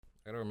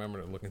I don't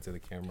remember to look into the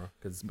camera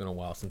because it's been a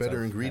while since. Better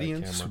I've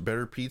ingredients, had a camera.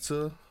 better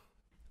pizza,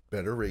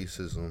 better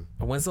racism.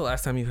 When's the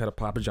last time you had a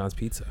Papa John's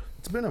pizza?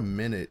 It's been a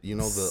minute. You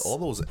know, all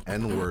those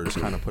N words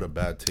kind of put a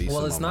bad taste.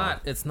 Well, in it's my not.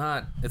 mouth. It's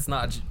not. It's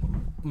not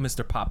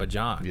Mr. Papa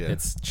John. Yeah.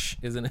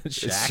 Isn't it It's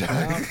Shaq?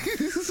 Now?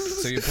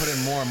 So you're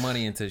putting more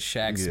money into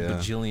Shaq's Yeah.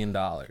 bajillion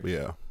dollars.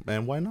 Yeah,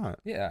 man, why not?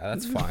 Yeah,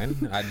 that's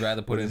fine. I'd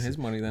rather put in his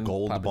money than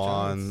Gold Papa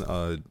Bond,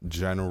 John's.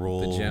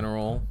 General, The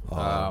General,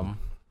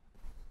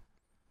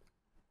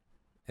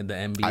 and the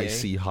NBA,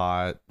 Icy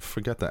Hot.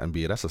 Forget the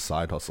NBA. That's a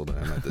side hustle to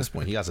him at this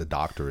point. He has a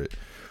doctorate.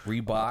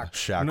 Reebok.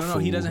 Shaq No,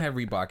 he Fu, doesn't have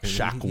Reebok.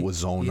 Shaq He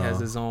Wazona. has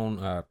his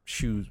own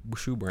shoe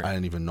brand. I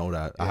didn't even know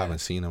that. I Yeah. haven't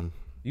seen him.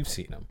 You've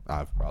seen them.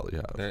 I probably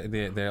have.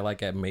 They're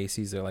like at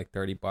Macy's. They're like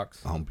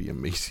 $30. I don't be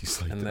in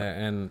Macy's like And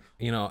that.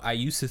 you know, I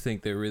used to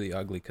think they're really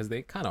ugly because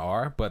they kind of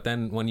are. But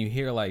then when you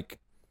hear like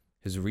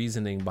his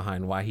reasoning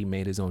behind why he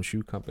made his own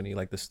shoe company,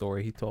 like the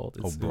story he told.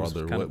 Oh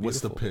brother, what's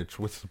the beautiful. pitch?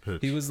 What's the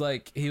pitch? He was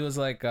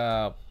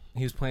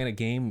playing a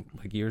game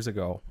like years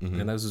ago,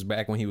 and this was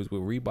back when he was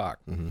with Reebok,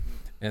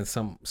 and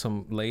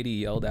some lady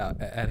yelled out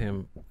at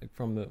him like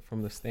from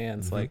the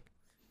stands like,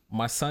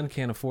 "My son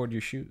can't afford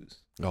your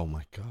shoes," Oh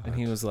my god. and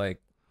he was like,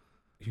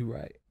 "You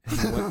right."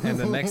 And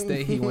the next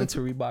day he went to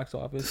Reebok's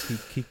office.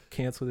 He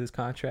canceled his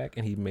contract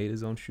and he made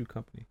his own shoe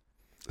company.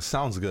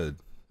 Sounds good.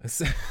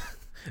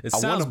 It I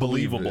sounds wanna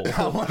believe believable. it.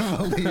 I want to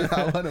believe it.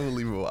 I want to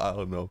believe it. I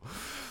don't know.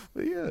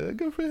 But yeah,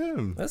 good for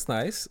him. That's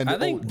nice. And I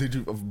think. did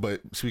you? But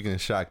speaking of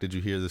Shaq, did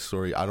you hear this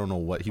story? I don't know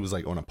what he was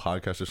like on a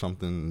podcast or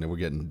something. And they were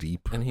getting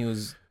deep. And he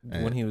was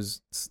when he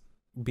was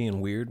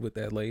being weird with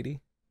that lady.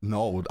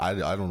 No, I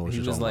don't know what He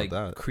you're was talking like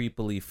about that.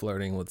 creepily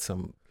flirting with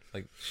some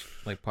like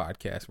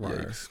podcast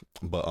runners.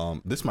 Yikes.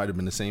 But this might have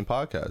been the same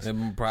podcast.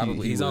 And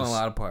probably he's on a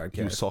lot of podcasts.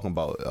 He was talking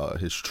about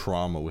his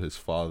trauma with his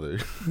father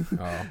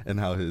Oh.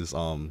 and how his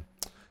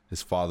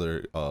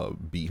father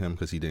beat him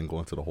because he didn't go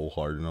into the hole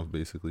hard enough.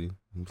 Basically,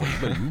 he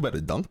was like, you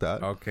better dunk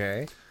that.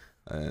 Okay.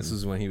 And This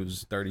is when he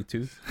was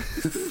 32.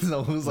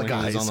 no, it was like when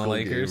a he high was on the school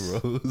Lakers? game,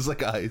 bro. It was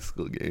like a high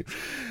school game,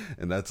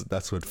 and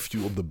that's what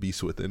fueled the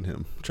beast within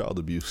him: child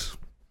abuse.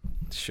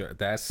 Sure,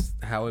 that's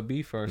how it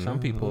be for some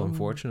people,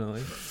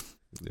 unfortunately.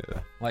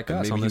 Yeah, Like And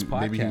us on this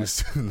maybe he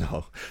was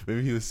podcast.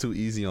 maybe he was too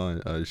easy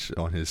on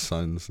his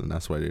sons, and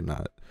that's why they're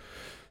not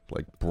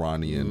like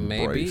Bronny and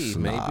Bryce.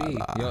 Maybe.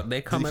 Nah. Yo,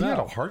 they coming He had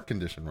a up. heart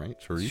condition, right,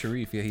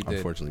 Sharif, yeah, he did.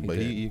 Unfortunately, but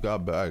did. he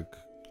got back.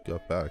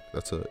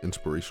 That's an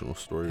inspirational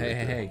story. Hey, right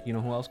hey, there. hey! You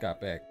know who else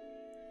got back?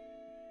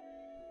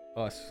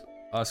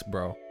 Us,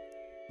 bro.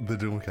 The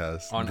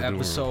Doomcast On the Doom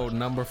episode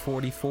number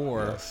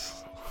 44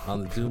 Yes.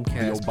 on the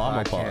Doomcast The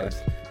Obama podcast. pod.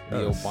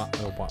 The Yes.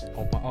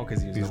 Obama. Oh,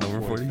 because he's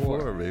number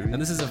 44, baby.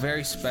 And this is a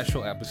very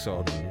special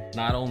episode,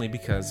 not only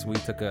because we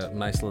took a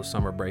nice little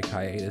summer break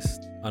hiatus,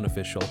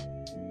 unofficial,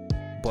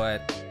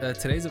 but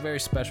today's a very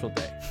special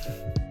day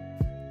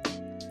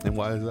And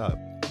why is that?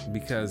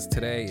 because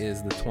today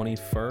is the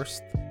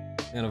 21st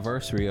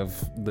anniversary of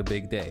the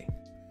big day,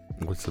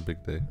 What's the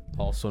big day?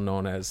 also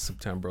known as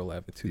September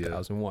 11th,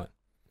 2001.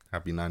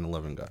 Happy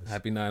 9/11, guys.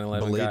 Happy 9/11,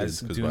 Belated,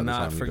 guys. 'cause Do by the not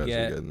time you guys are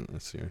forget. getting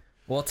this year.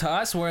 Well, to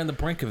us, we're in the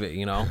brink of it,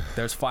 you know.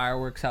 There's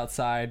fireworks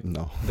outside.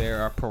 No,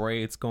 There are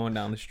parades going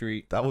down the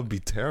street. that would be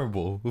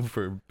terrible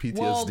for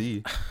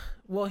PTSD.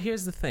 Well,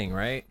 here's the thing,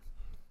 right?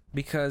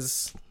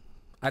 Because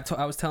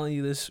I was telling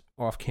you this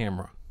off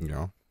camera. You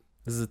know,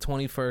 This is the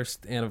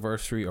 21st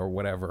anniversary or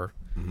whatever.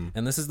 Mm-hmm.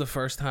 And this is the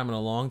first time in a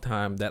long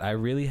time that I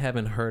really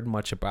haven't heard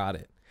much about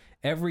it.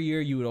 Every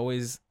year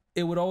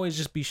it would always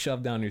just be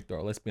shoved down your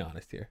throat. Let's be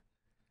honest here.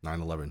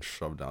 9/11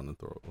 shoved down the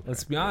throat. Okay.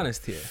 Let's be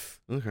honest here.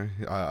 Okay,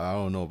 I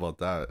don't know about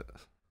that.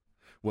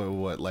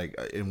 What like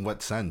in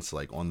what sense?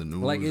 Like on the news?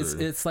 Like or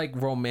it's like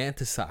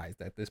romanticized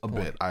at this a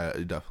point. bit.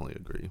 I definitely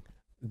agree.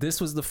 This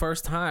was the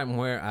first time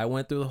where I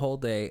went through the whole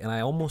day and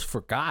I almost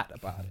forgot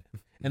about it.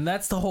 And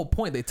that's the whole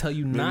point. They tell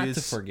you not to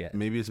forget.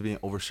 Maybe it's being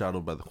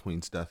overshadowed by the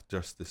Queen's death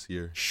just this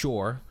year.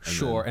 Sure.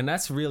 And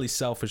that's really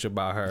selfish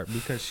about her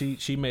because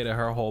she made it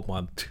her whole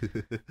month.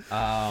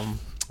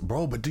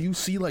 Bro, but do you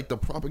see like the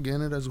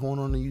propaganda that's going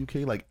on in the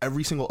UK? Like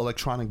every single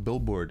electronic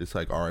billboard, it's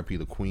like R.I.P.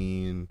 the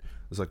Queen.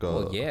 It's like a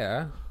Well,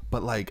 yeah.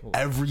 But like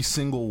every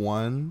single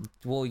one.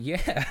 Well,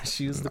 yeah.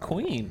 She was the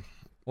queen.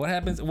 What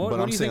happens? What do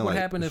you think saying, would like,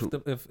 happen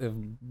if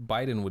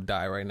Biden would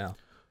die right now?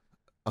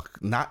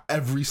 Not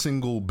every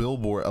single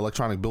billboard,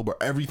 electronic billboard,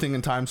 everything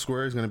in Times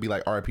Square is gonna be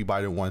like R.I.P.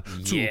 Biden 1.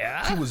 2,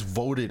 Yeah. he was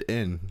voted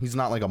in. He's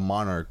not like a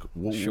monarch.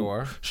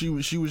 Sure. She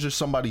was just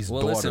somebody's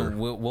Well, daughter. listen,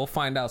 we'll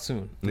find out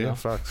soon. you Yeah, know?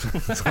 facts.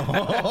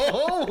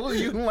 So,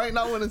 you might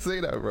not want to say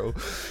that, bro.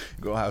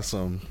 Go have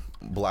some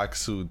black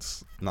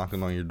suits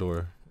knocking on your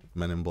door.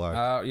 Men in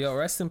black. Yo,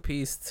 rest in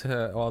peace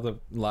to all the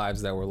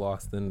lives that were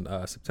lost in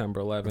September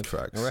 11th.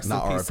 Facts. And rest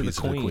Not in peace R.I.P. to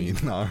the queen.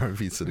 Not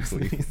R.I.P. to the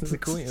queen. The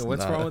queen.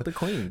 What's wrong with the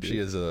queen, dude? She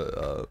is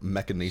a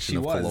machination She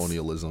of was.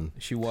 colonialism.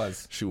 She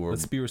was. She were.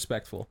 Let's be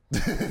respectful.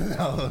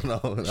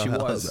 no. She hell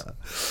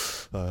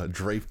was. that.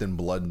 Draped in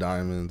blood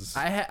diamonds.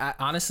 I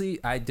honestly,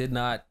 I did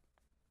not.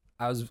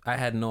 I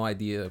had no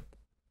idea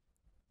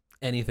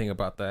anything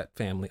about that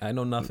family. I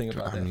know nothing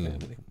about that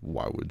family.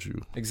 Why would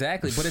you?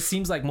 Exactly, but it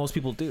seems like most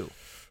people do.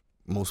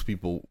 Most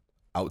people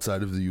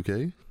outside of the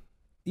UK?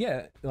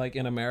 Yeah, like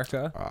in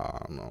America.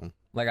 I don't know.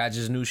 Like, I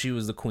just knew she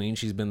was the queen.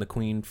 She's been the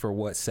queen for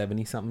what,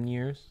 70-something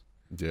years?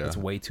 Yeah, it's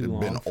way too long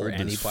been for old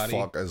anybody.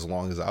 As fuck as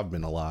long as I've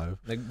been alive.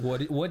 Like,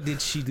 what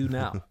did she do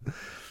now?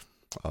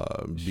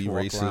 Be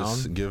racist,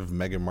 around. Give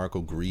Meghan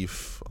Markle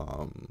grief,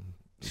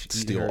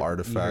 steal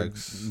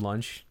artifacts,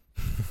 lunch,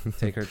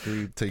 take her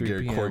take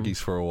her corgis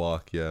for a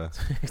walk. Yeah,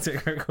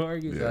 take her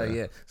corgis.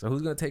 Yeah. So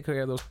who's gonna take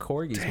care of those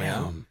corgis,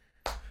 man?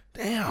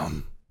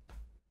 Damn.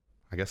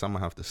 I guess I'm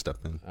gonna have to step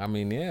in. I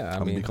mean, yeah. I'm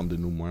gonna become the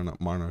new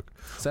monarch.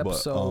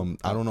 But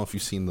I don't know if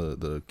you've seen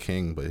the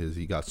king, but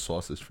he got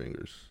sausage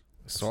fingers.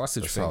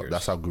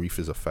 That's how grief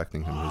is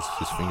affecting him.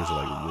 His fingers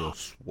are like real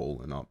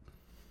swollen up.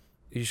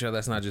 You sure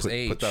that's not just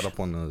age? Put that up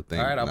on the thing.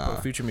 All right, I'll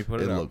put future me.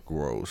 Put it up. It looked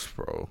gross,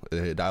 bro.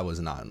 That was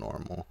not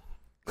normal.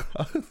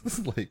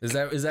 Like, is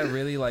that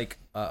really like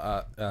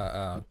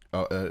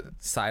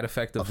side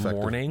effect of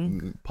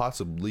mourning?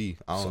 Possibly.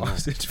 I don't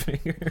sausage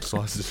fingers.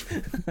 Sausage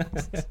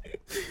fingers.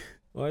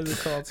 Why is it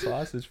called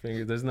sausage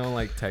fingers? There's no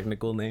like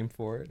technical name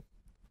for it.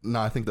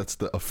 No, I think that's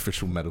the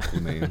official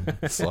medical name.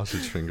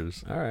 Sausage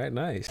fingers. All right,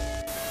 nice.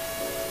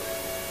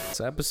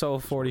 So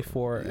episode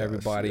 44,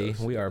 everybody. Yes.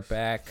 We are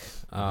back.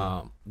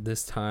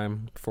 This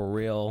time for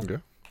real. Okay.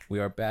 We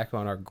are back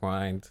on our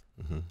grind.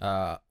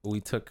 Mm-hmm.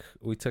 We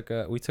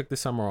took the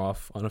summer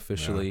off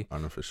unofficially. Yeah,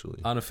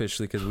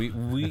 unofficially, because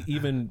we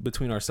even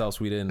between ourselves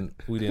we didn't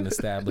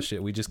establish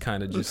it. We just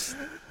kind of just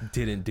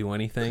didn't do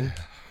anything.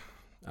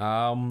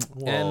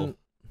 And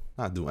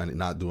not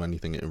do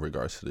anything in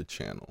regards to the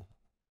channel.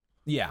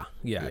 Yeah.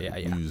 We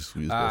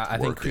I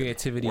think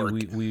creativity,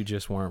 we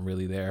just weren't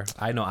really there.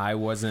 I know I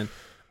wasn't.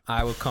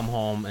 I would come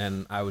home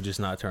and I would just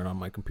not turn on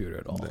my computer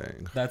at all.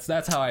 Dang.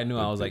 That's how I knew.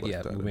 I was like,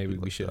 yeah, maybe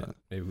we shouldn't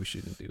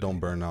do. Don't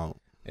burn out.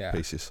 Yeah,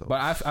 pace yourself.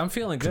 But I'm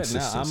feeling good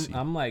now.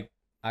 I'm like,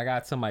 I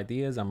got some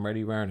ideas. I'm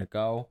ready to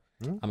go.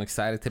 I'm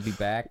excited to be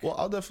back. Well,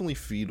 I'll definitely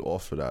feed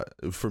off of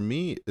that. For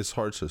me, it's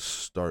hard to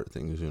start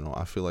things.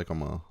 I feel like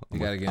I'm a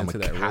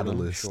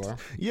catalyst. Rhythm, sure.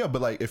 Yeah,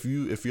 but like if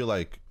you're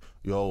like,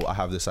 yo, I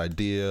have this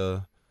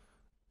idea,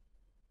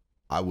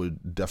 I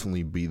would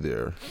definitely be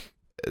there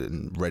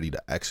and ready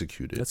to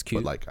execute it. That's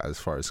cute. But like as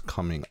far as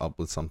coming up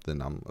with something,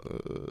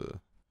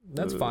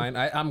 that's fine.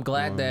 I'm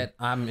glad that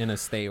I'm in a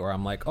state where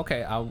I'm like,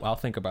 okay, I'll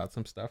think about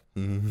some stuff.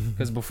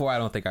 Because before I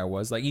don't think I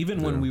was. Like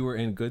even when we were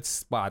in good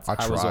spots,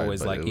 I was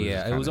always like,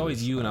 it was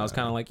always you, and I was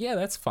kind of like, yeah,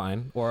 that's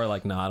fine, or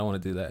like, no, I don't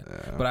want to do that.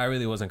 Yeah. But I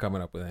really wasn't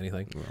coming up with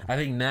anything. Yeah. I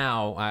think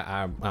now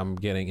I'm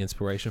getting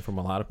inspiration from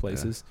a lot of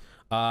places.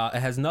 Yeah.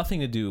 It has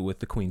nothing to do with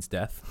the Queen's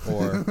death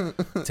or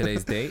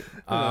today's date.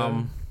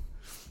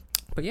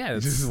 But yeah, you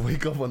just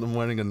wake up on the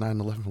morning of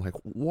 9/11 like,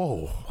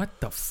 whoa, what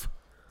the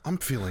I'm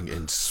feeling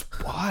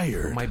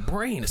inspired. My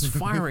brain is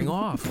firing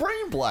off.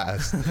 Brain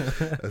blast.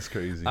 That's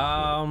crazy.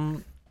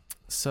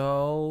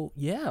 So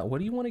yeah, what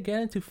do you want to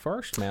get into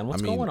first, man?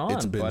 What's going on,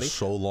 it's been buddy?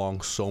 So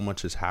long. So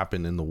much has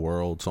happened in the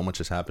world. So much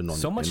has happened on.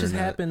 So much has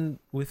happened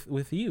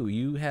with you.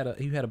 You had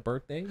a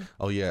birthday.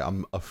 Oh yeah,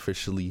 I'm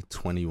officially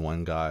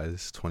 21,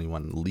 guys.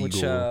 21 legal. Which,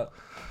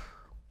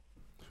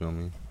 feel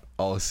me?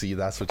 Oh, see,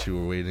 that's what you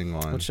were waiting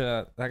on. Which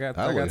I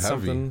got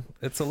something.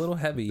 It's a little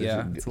heavy.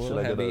 Yeah, it's a little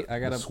heavy. I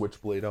got a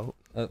switchblade out.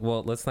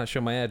 Well, let's not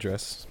show my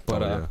address,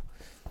 but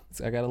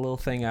I got a little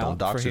thing out. Don't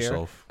dox for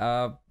yourself.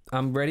 Here.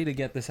 I'm ready to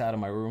get this out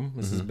of my room.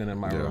 This has been in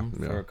my room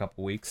for a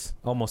couple weeks,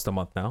 almost a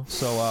month now.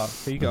 So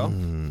here you go.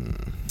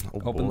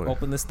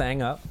 Open this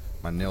thing up.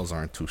 My nails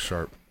aren't too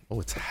sharp.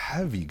 Oh, it's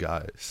heavy,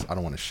 guys. I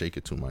don't want to shake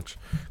it too much.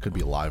 Could be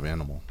a live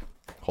animal.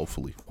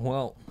 Hopefully.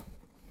 Well.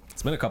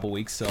 It's been a couple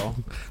weeks, so.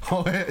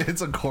 Oh,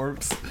 it's a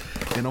corpse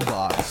in a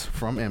box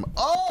from him.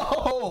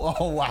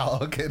 Oh, wow.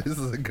 Okay, this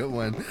is a good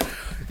one.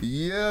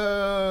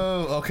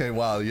 Yo. Okay,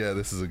 wow. Yeah,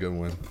 this is a good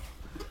one.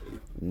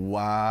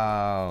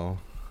 Wow.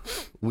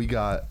 We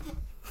got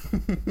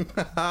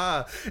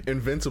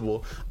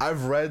Invincible.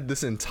 I've read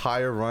this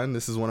entire run.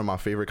 This is one of my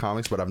favorite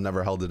comics, but I've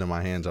never held it in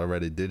my hands. I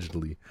read it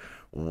digitally.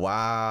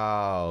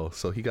 Wow.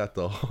 So he got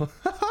the.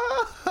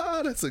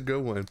 That's a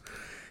good one.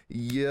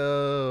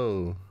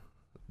 Yo.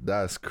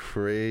 That's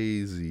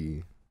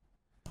crazy.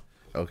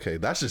 Okay,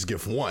 that's just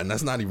gift one.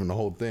 That's not even the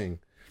whole thing.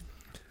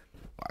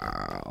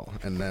 Wow.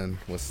 And then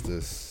what's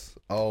this?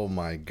 Oh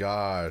my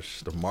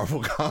gosh. The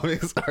Marvel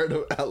Comics art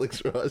of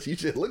Alex Ross. You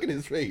should look at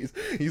his face.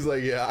 He's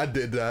like, yeah, I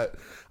did that.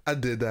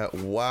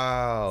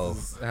 Wow.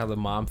 This is how the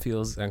mom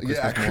feels on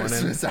Christmas morning.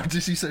 Christmas after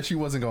she said she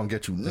wasn't going to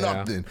get you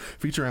nothing.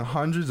 Featuring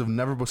hundreds of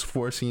never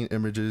before seen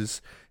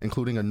images,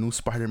 including a new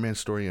Spider-Man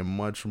story and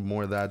much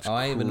more. That's crazy.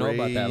 I didn't even know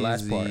about that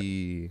last part.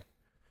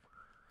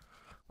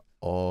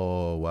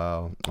 Oh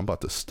wow, I'm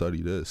about to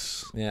study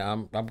this. Yeah,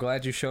 I'm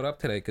glad you showed up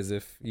today, because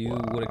if you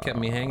would have kept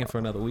me hanging for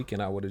another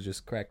weekend, I would have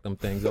just cracked them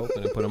things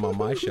open and put them on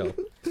my shelf.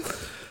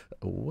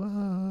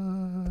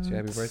 What? So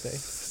happy birthday.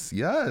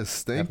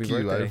 Yes, thank you.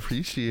 Birthday. I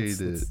appreciate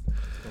it.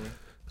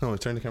 No,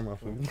 turn the camera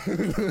off. Well, I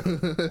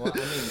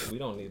mean, we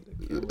don't need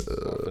the camera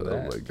for that.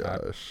 Oh my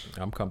gosh.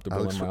 I'm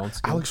comfortable in my own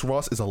skin. Alex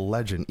Ross is a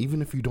legend.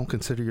 Even if you don't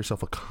consider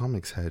yourself a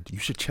comics head, you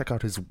should check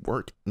out his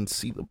work and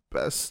see the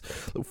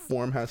best the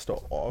form has to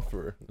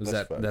offer.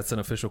 That's an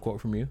official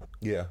quote from you?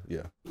 Yeah.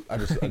 I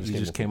just you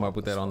just came up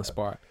with that on the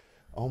spot.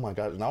 Oh my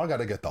god! Now I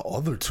gotta get the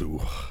other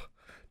two.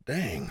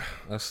 Dang.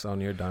 That's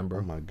on your dime, bro.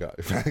 Oh my god.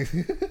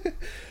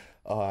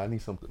 I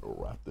need something to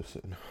wrap this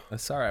in.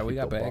 That's all right. We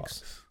got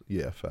bags.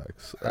 Yeah,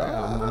 facts.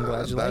 I'm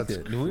glad you liked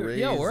it. We're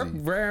ready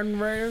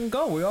to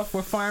go. We're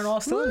firing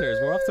all cylinders.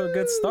 We're off to a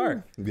good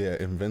start. Yeah,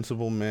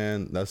 Invincible,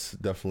 man. That's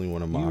definitely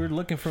one of my. You were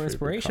looking for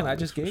inspiration. I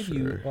just gave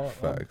you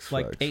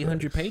like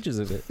 800 pages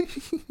of it.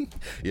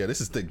 Yeah,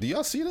 this is thick. Do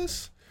y'all see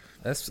this?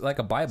 That's like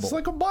a Bible. It's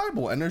like a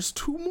Bible, and there's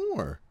 2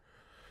 more.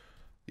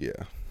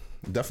 Yeah,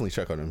 definitely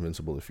check out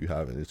Invincible if you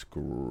haven't. It's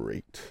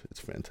great. It's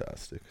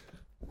fantastic.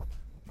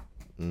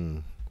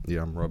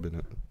 Yeah, I'm rubbing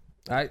it.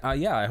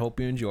 I hope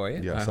you enjoy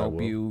it. Yes, I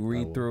hope you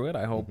read through it.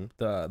 I hope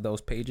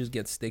those pages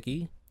get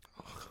sticky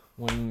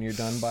when you're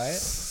done by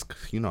it.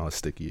 You know how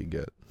sticky you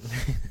get.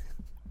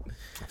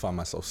 I find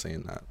myself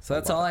saying that. So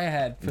that's all I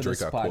had for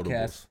this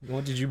podcast.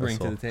 What did you bring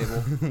to the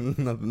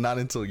table? Not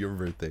until your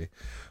birthday.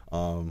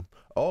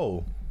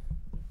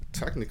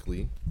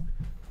 Technically,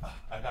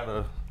 I got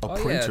a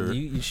printer.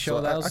 Yeah, you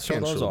show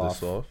those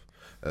off.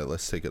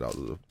 Let's take it out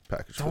of the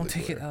package. Don't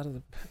take it out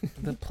of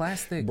the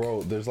plastic,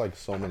 bro. There's like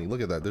so many.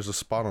 Look at that. There's a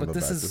spot on the back. But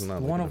this is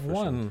not one of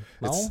one.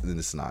 No,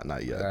 it's not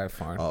yet. All right,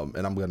 fine.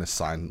 And I'm gonna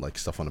sign like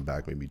stuff on the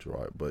back, maybe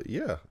draw it. But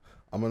yeah,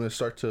 I'm gonna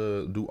start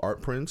to do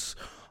art prints.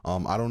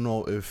 I don't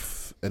know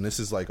if, and this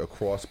is like a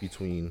cross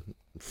between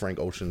Frank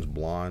Ocean's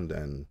Blonde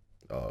and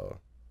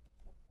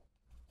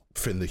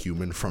Finn the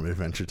Human from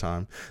Adventure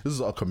Time. This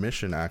is a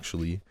commission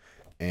actually,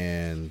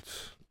 and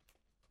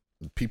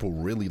people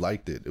really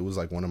liked it. It was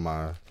like one of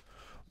my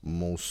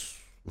most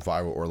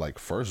viral or like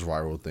first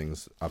viral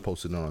things. I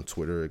posted it on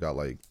Twitter. It got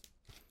like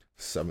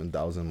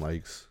 7,000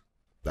 likes.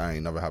 That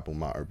ain't never happened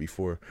with my art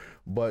before.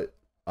 But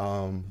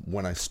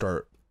when I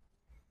start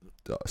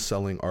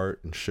selling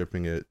art and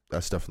shipping it,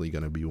 that's definitely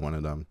gonna be one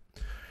of them.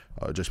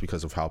 Just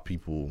because of how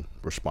people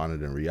responded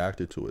and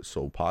reacted to it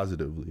so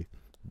positively.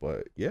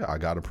 But yeah, I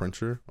got a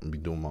printer. I'm gonna be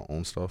doing my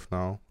own stuff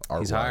now.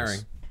 He's hiring.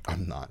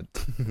 I'm not.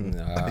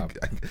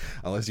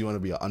 Unless you want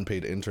to be an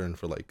unpaid intern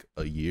for like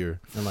a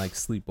year and like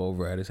sleep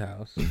over at his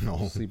house.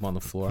 No, sleep on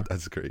the floor.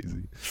 That's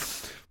crazy.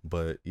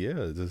 But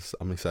yeah,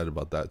 I'm excited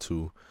about that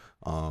too.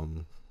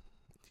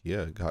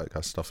 Yeah,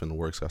 got stuff in the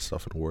works. I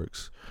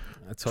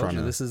told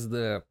you this is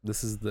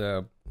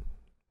the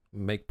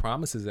make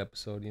promises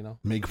episode. You know,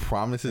 make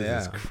promises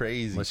is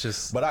crazy.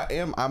 But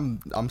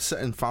I'm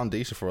setting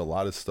foundation for a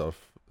lot of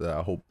stuff that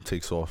I hope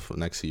takes off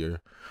next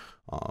year.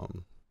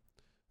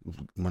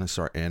 When I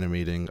start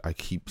animating, I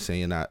keep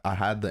saying that I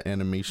had the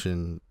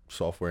animation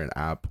software and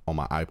app on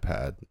my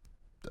iPad.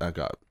 I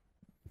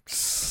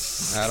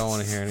don't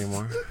want to hear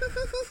anymore.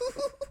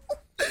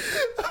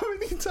 How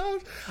many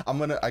times?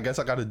 I guess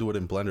I got to do it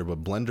in Blender,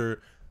 but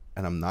Blender,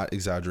 and I'm not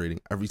exaggerating,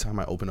 every time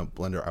I open up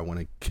Blender, I want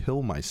to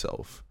kill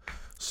myself.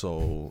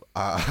 So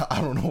I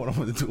don't know what I'm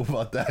going to do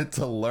about that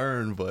to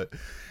learn, but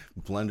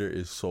Blender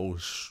is so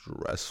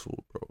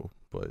stressful, bro.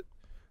 But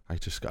I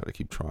just gotta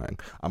keep trying.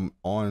 I'm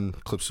on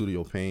Clip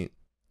Studio Paint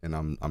and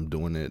I'm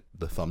doing it.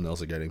 The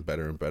thumbnails are getting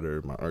better and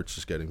better. My art's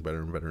just getting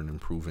better and better and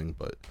improving.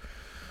 But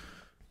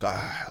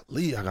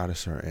golly, I gotta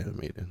start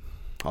animating.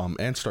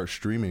 And start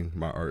streaming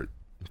my art.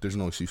 There's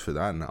no excuse for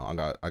that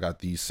now. I got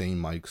these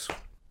same mics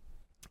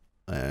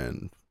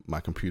and my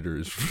computer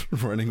is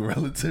running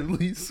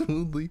relatively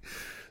smoothly.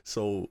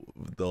 So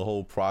the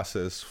whole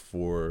process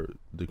for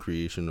the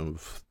creation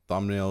of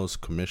thumbnails,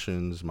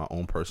 commissions, my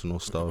own personal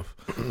stuff.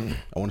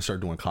 I want to start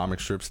doing comic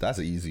strips. That's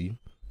easy.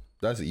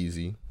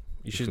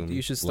 You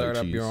should start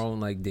up your own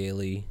like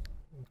daily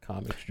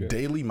comic strip.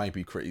 Daily might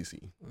be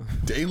crazy.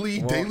 Daily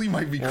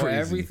might be crazy.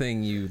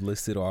 Everything you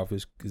listed off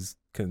is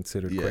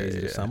considered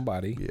crazy to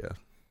somebody. Yeah.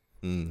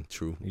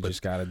 True. You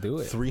just got to do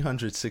it.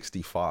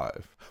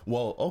 365.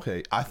 Well,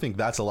 okay. I think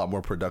that's a lot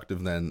more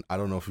productive than, I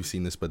don't know if you've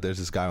seen this, but there's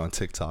this guy on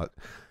TikTok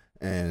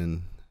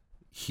and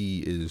he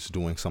is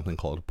doing something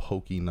called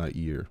Pokénut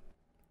Year.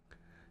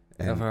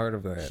 And I've heard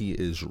of that. He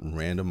is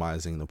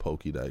randomizing the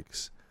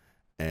Pokédex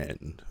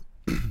and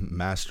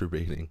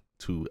masturbating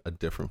to a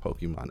different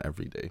Pokemon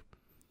every day.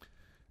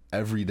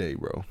 Every day,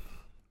 bro.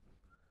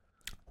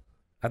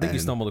 I think you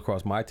stumbled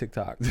across my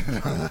TikTok.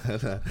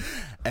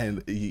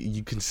 And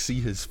you can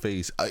see his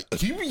face.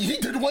 He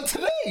did one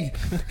today. He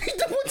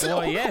did one today.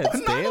 Well, yeah,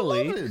 it's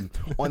daily.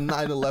 On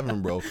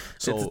 9/11, bro.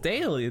 So it's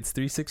daily. It's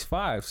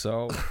 365.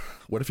 So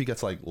what if he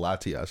gets like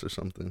Latias or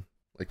something?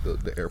 Like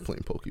the airplane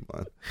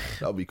Pokemon.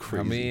 That would be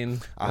crazy. I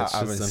mean, I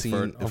haven't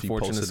seen if he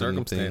posted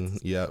anything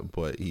yet,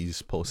 but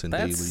he's posting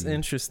daily. That's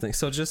interesting.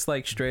 So just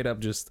like straight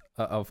up just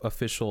of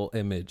official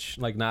image.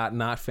 Like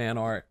not fan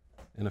art.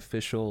 An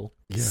official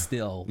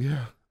still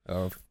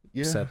of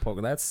said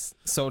Pokemon. That's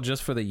so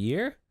just for the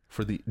year?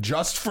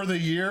 Just for the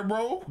year,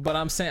 bro? But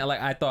I'm saying,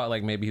 like, I thought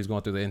like maybe he was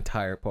going through the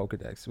entire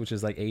Pokedex, which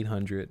is like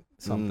 800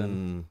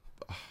 something.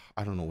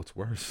 I don't know what's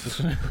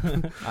worse.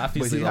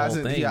 Obviously, but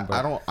he hasn't.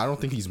 I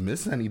don't think he's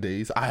missed any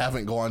days. I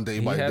haven't gone day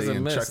by day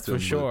and checked him for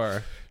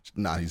sure.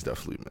 Nah, he's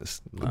definitely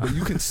missed. But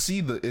you can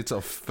see that it's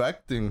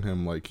affecting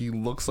him. Like, he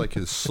looks like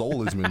his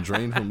soul has been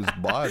drained from his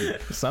body.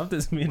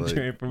 Something's been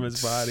drained from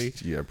his body.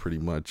 Yeah, pretty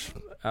much.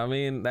 I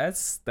mean,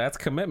 that's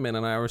commitment,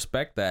 and I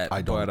respect that.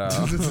 I don't. But,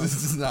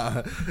 this is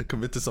not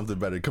commit to something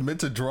better. Commit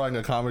to drawing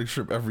a comic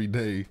strip every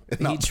day.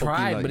 He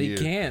tried, but he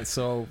can't.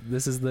 So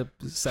this is the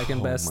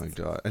second best. Oh my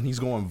god! And he's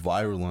going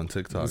viral on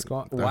TikTok.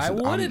 Why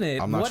wouldn't it?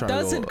 What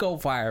doesn't go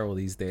viral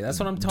these days? That's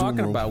what I'm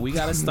talking about. We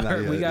gotta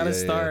start. We gotta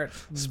start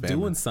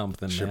doing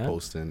something. Shit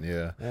posting.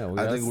 Yeah.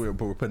 I think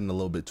we're putting a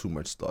little bit too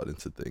much thought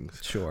into things.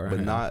 Sure,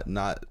 but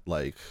not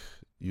like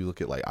you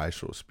look at like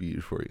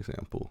iShowSpeed, for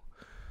example.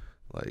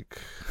 Like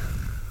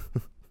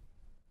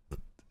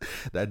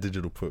that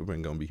digital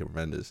footprint gonna be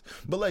horrendous.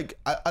 But like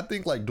I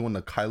think like doing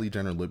the Kylie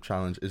Jenner lip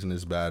challenge isn't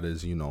as bad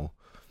as, you know,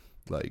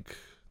 like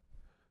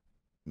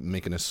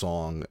making a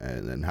song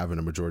and then having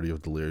a majority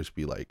of the lyrics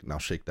be like, now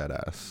shake that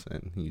ass,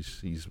 and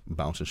he's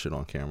bouncing shit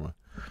on camera.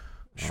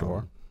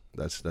 Sure.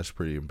 That's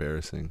pretty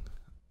embarrassing.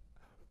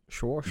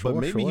 Sure. But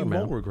maybe he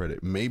won't regret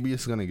it. Maybe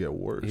it's gonna get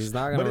worse. He's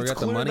not gonna regret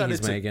the money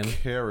he's making.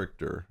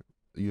 Character.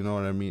 You know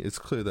what I mean? It's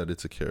clear that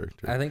it's a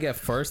character. I think at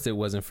first it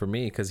wasn't for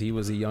me because he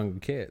was a young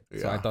kid,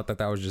 so I thought that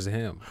was just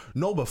him.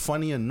 No, but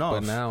funny enough,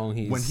 but now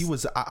when he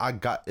was, I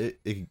got it.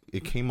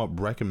 It came up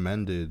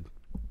recommended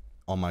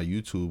on my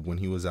YouTube when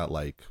he was at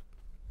like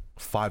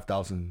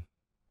 5,000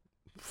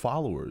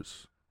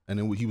 followers,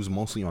 and he was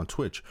mostly on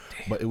Twitch.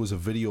 Damn. But it was a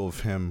video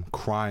of him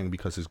crying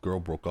because his girl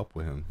broke up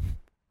with him,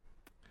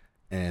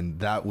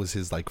 and that was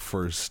his like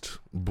first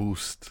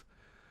boost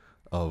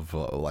of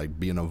like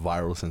being a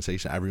viral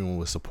sensation. Everyone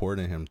was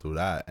supporting him through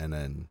that, and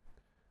then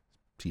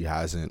he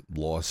hasn't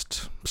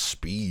lost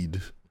speed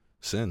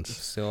since.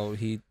 So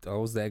he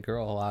owes that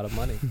girl a lot of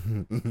money.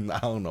 I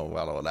don't know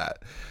about all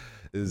that.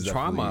 It's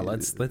trauma.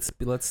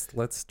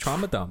 Let's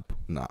trauma dump.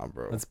 Nah,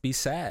 bro. Let's be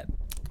sad.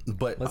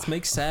 But let's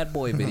make sad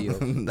boy videos.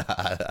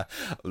 Nah,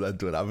 I'm not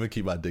doing it. I'm gonna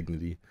keep my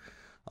dignity.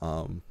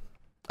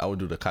 I would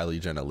do the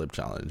Kylie Jenner lip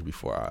challenge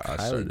before I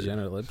started. Kylie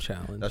Jenner lip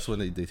challenge. That's when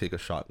they take a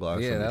shot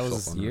glass. Yeah, that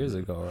was years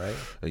ago,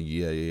 right?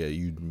 Yeah.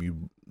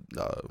 You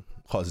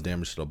cause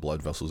damage to the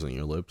blood vessels in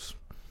your lips.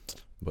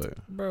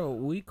 But bro,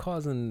 we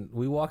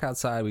walk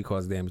outside, we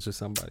cause damage to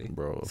somebody.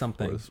 Bro,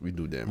 something. We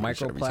do damage.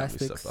 Microplastics. Every time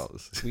we step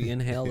out. We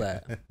inhale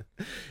that.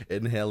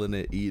 Inhaling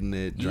it, eating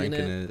it,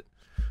 drinking it.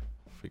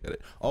 Forget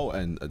it. Oh,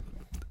 and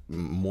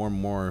more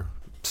and more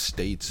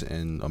states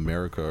in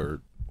America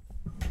are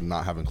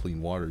not having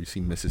clean water. You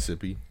see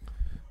Mississippi.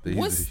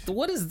 What's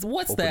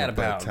that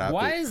about?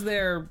 Why is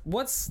there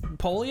what's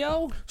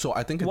polio? So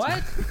I think it's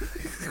what?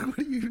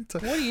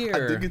 What year?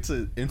 I think it's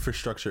an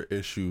infrastructure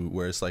issue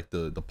where it's like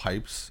the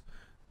pipes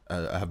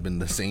have been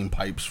the same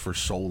pipes for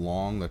so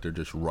long that they're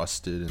just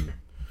rusted and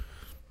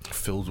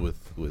filled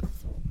with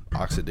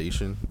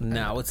oxidation.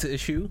 Now it's an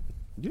issue.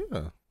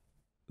 Yeah,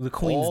 the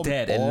queen's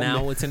dead, and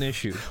now it's an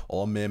issue.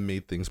 All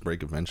man-made things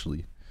break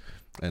eventually,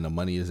 and the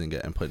money isn't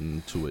getting put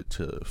into it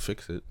to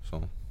fix it.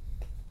 So,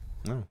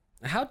 no.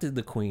 How did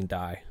the queen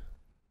die?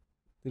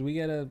 Did we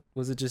get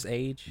was it just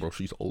age? Bro,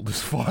 she's old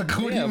as fuck.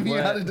 What do you mean,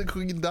 how did the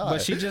queen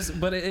die?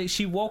 But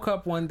she woke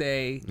up one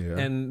day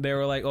and they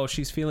were like, oh,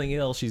 she's feeling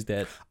ill, she's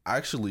dead.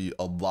 Actually,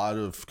 a lot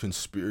of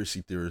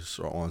conspiracy theorists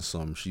are on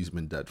she's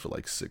been dead for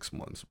like 6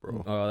 months,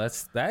 bro. Oh,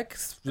 that's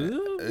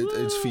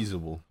it's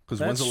feasible. Because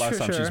when's the last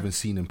time she's been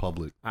seen in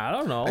public? I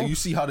don't know. And you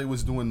see how they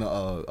was doing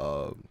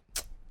to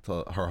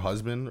her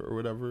husband or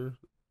whatever,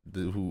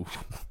 who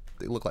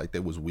they look like they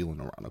was wheeling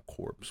around a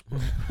corpse, bro.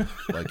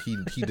 Like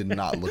he did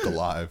not look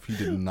alive. He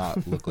did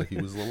not look like he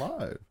was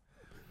alive.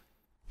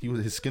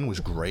 His skin was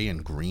gray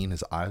and green.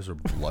 His eyes were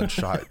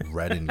bloodshot,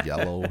 red and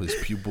yellow. His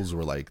pupils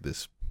were like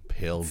this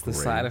pale gray. The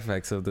side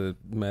effects of the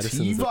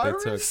medicines that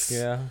they took.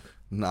 Yeah.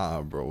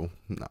 Nah, bro.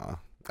 Nah.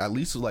 At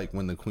least like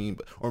when the queen,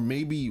 or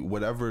maybe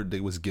whatever they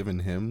was giving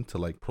him to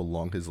like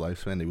prolong his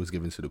lifespan, it was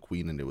given to the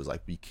queen, and it was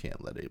like, we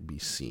can't let it be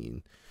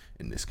seen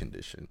in this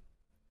condition.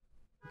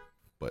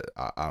 But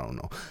I don't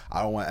know.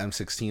 I don't want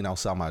M16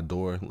 outside my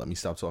door. Let me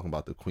stop talking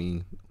about the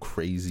queen.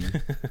 Crazy.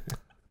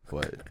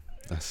 But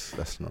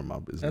that's none of my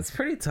business. That's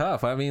pretty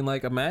tough. I mean,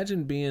 like,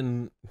 imagine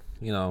being,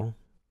 in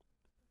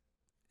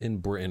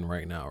Britain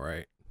right now,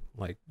 right?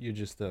 Like, you're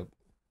just a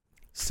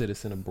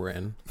citizen of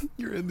Britain.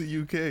 You're in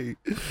the UK.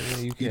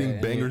 Eating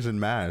bangers and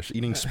mash.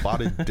 Eating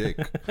spotted dick.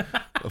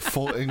 A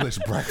full English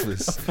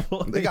breakfast.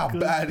 They got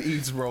bad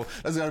eats, bro.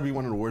 That's gotta be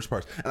one of the worst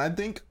parts. And I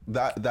think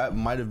that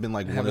might have been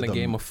like having a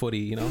game of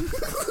footy, And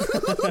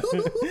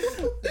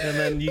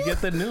then you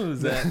get the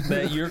news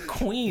that your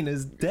queen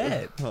is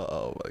dead.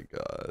 Oh my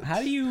god.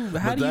 How do you take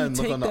that in? But then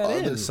look on the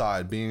other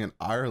side, being in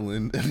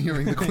Ireland and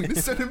hearing the queen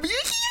is sending me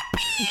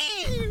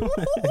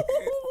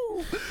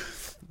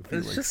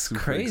it's like just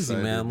crazy,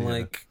 man.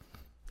 Yeah.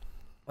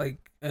 Like,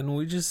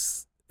 and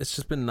it's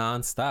just been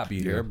nonstop.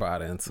 You hear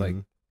about it. And it's like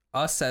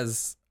us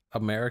as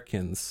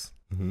Americans.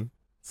 Mm-hmm.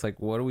 It's It's like,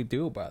 what do we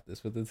do about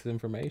this with this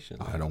information?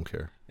 I don't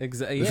care.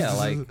 Exactly. Yeah,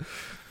 like,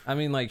 I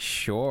mean, like,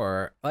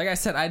 sure. Like I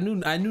said, I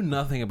knew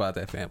nothing about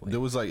that family. There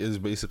was like, it's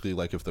basically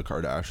like if the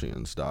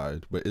Kardashians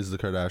died, but is the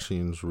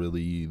Kardashians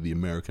really the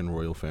American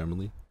royal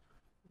family?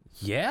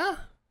 Yeah.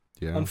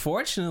 Yeah.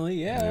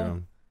 Unfortunately, yeah.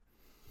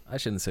 I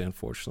shouldn't say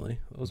unfortunately.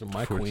 Those are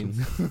my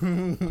queens.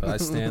 So I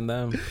stand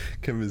them.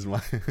 Kim is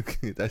my.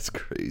 That's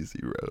crazy,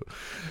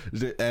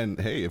 bro. And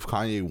hey, if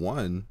Kanye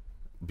won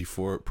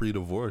before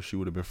pre-divorce, she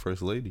would have been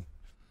first lady.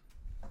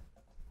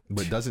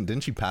 But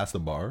didn't she pass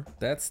the bar?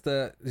 That's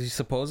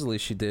supposedly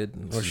she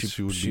did, or she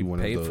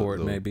paid for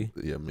it. Maybe.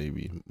 Yeah,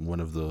 maybe one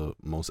of the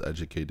most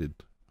educated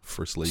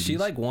first ladies. She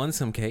like won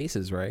some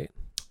cases, right?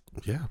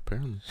 Yeah,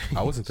 apparently.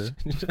 I wasn't there.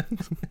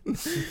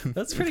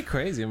 That's pretty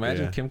crazy.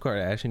 Imagine Kim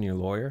Kardashian, your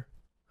lawyer.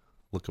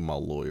 Look at my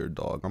lawyer,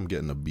 dog. I'm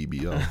getting a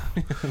BBL.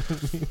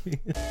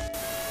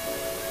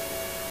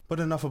 But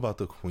enough about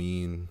the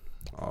Queen.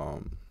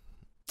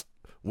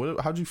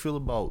 How'd you feel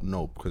about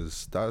Nope?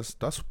 Because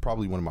that's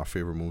probably one of my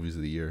favorite movies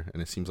of the year,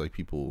 and it seems like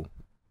people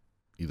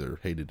either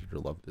hated it or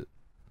loved it.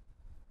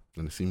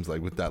 And it seems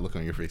like with that look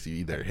on your face, you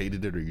either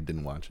hated it or you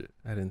didn't watch it.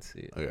 I didn't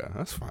see it. Oh, yeah,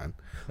 that's fine.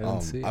 I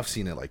didn't see it. I've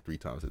seen it like 3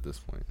 times at this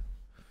point.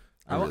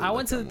 I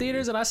went to the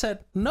theaters and I said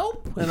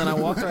nope, and then I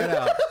walked right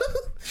out.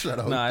 Shut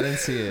up. No, I didn't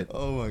see it.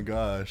 Oh my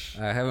gosh.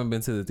 I haven't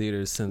been to the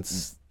theaters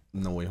since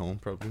No Way Home,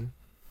 probably.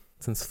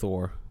 Since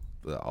Thor.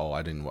 Oh,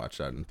 I didn't watch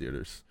that in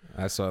theaters.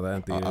 I saw that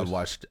in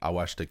theaters. I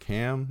watched the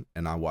cam,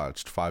 and I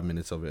watched 5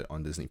 minutes of it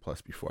on Disney Plus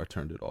before I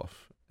turned it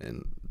off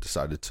and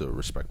decided to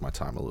respect my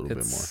time a little bit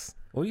more.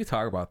 What do you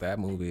talk about that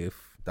movie?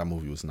 That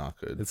movie was not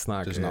good. It's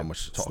not There's good. not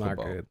much to talk about.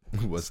 Good.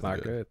 It's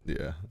not good.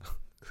 Yeah.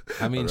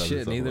 I mean,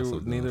 shit.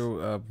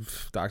 Neither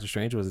Doctor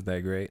Strange wasn't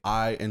that great.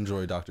 I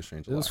enjoyed Doctor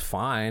Strange a lot. It was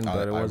fine,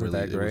 but it wasn't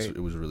that great.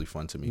 It was really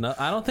fun to me. No,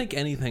 I don't think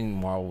anything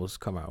Marvel's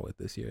come out with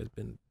this year has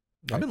been.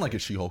 I've been liking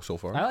She-Hulk so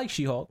far. I like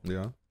She-Hulk.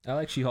 Yeah. I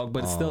like She-Hulk,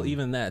 but still,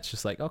 even that's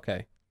just like,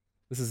 okay,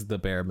 this is the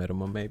bare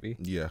minimum, maybe.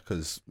 Yeah,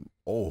 because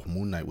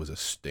Moon Knight was a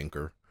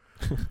stinker.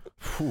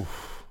 Oh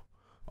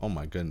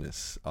my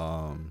goodness.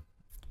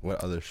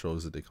 What other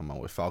shows did they come out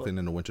with? Falcon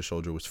and the Winter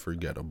Soldier was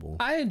forgettable.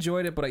 I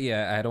enjoyed it, but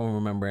yeah, I don't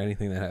remember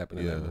anything that happened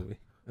in that movie,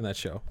 in that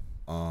show.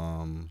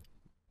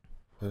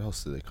 What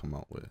else did they come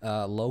out with?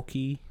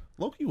 Loki.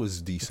 Loki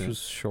was decent.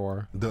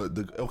 Sure.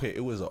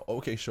 It was an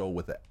okay show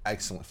with an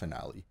excellent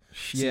finale.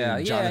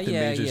 Jonathan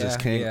Majors as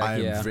King. I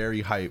am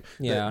very hyped.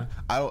 Yeah.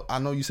 I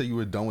know you said you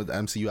were done with the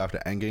MCU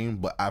after Endgame,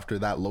 but after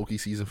that Loki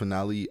season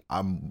finale,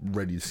 I'm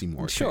ready to see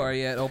more. Sure,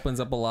 yeah, it opens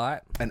up a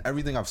lot. And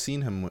everything I've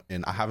seen him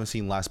in, I haven't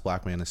seen Last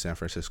Black Man in San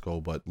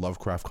Francisco, but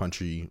Lovecraft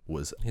Country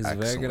was He's a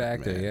very good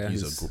actor, man. Yeah.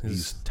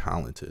 He's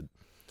talented.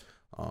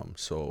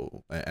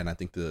 So, and I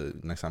think the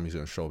next time he's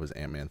going to show up is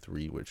Ant-Man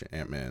 3, which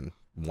Ant-Man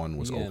 1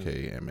 was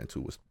okay, Ant-Man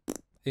 2 was...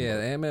 Yeah,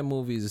 the Ant-Man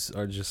movies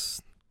are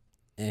just...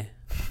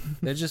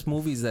 They're just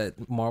movies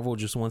that Marvel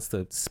just wants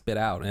to spit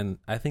out, and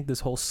I think this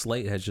whole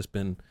slate has just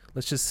been,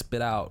 let's just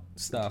spit out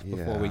stuff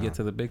before we get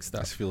to the big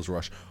stuff. This feels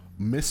rushed.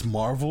 Miss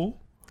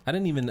Marvel? I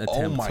didn't even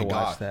attempt to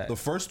watch that. The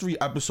first 3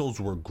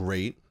 episodes were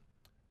great,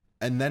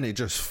 and then it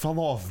just fell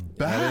off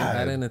bad.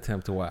 I didn't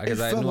attempt to watch,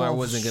 because I knew I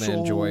wasn't going to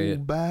enjoy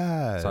it.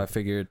 Bad. So I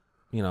figured...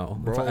 You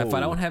know, if I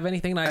don't have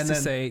anything nice to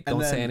say,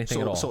 don't say anything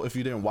at all. So if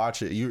you didn't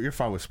watch it, you're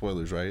fine with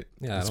spoilers, right?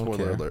 Yeah, I don't Spoiler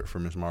care. alert for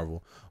Miss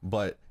Marvel.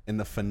 But in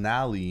the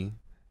finale,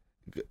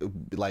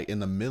 like in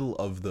the middle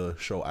of the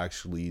show,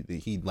 actually,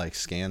 he like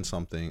scanned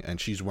something,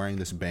 and she's wearing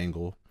this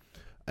bangle,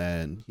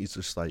 and he's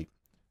just like,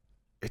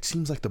 it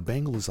seems like the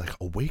bangle is like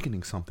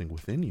awakening something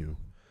within you,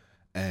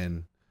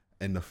 and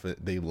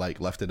they like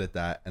left it at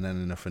that, and then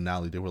in the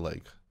finale, they were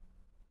like,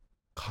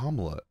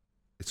 Kamala,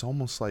 it's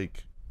almost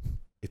like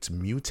it's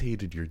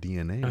mutated your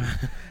DNA.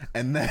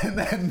 and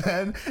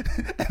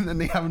then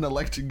they have an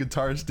electric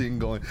guitar sting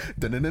going.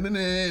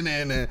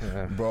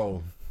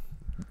 Bro,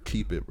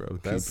 keep it, bro.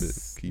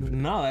 Keep it.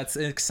 No, that's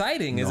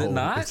exciting, is it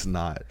not? It's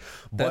not.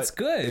 But that's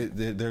good.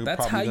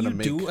 That's how you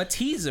do a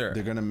teaser.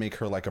 They're gonna make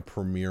her like a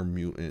premier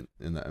mutant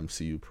in the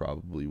MCU,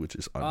 probably, which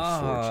is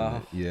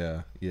unfortunate.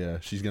 Yeah.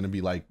 She's gonna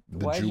be like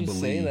the Why'd Jubilee.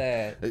 You say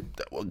that?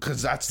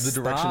 Because that's the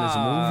direction it's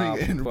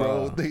moving in,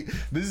 bro.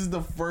 This is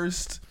the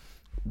first.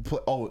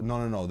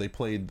 No. They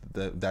played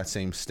that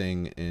same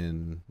Sting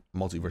in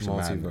Multiverse of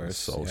Madness.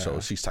 So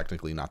she's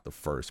technically not the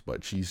first,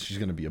 but she's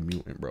gonna be a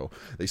mutant, bro.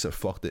 They said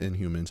fuck the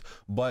Inhumans,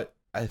 but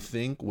I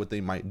think what they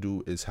might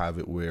do is have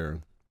it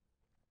where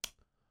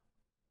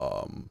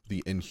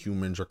the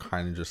Inhumans are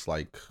kind of just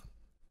like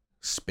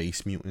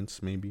space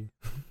mutants, maybe.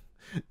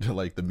 They're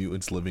like the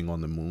mutants living on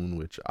the moon,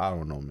 which I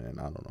don't know, man.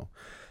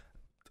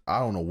 I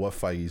don't know what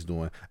Feige's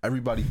doing.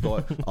 Everybody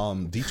thought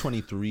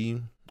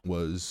D23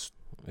 was.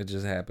 It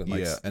just happened.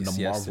 And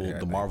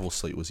the Marvel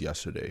slate was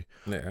yesterday.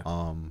 Yeah.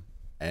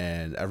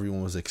 And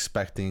everyone was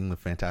expecting the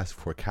Fantastic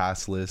Four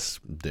cast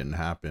list. Didn't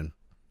happen.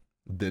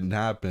 I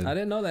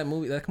didn't know that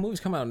movie. That movie's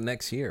come out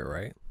next year,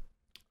 right?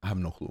 I have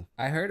no clue.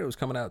 I heard it was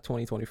coming out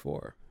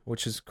 2024,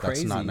 which is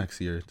crazy. That's not next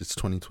year. It's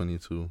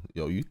 2022.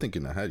 Yo, you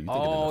thinking ahead? You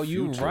thinking oh, in the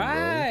future, you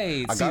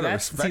right. Bro.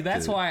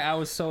 That's why I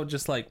was so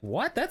just like,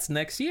 what? That's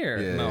next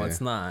year. Yeah, no, it's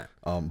not.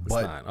 But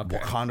not. Okay.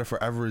 Wakanda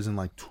Forever is in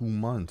like 2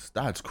 months.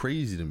 That's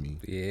crazy to me.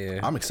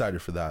 Yeah, I'm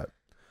excited for that.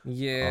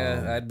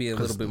 Yeah, I'd be a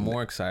little bit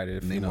more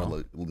excited if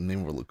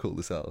Namor look cool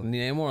as hell.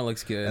 Namor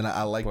looks good, and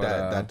I like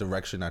that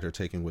direction that they're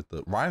taking with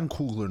the Ryan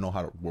Coogler know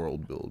how to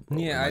world build. Bro,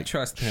 yeah, and, I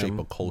trust him. Shape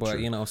a culture,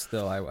 but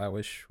still, I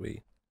wish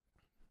we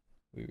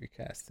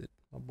recasted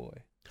my boy.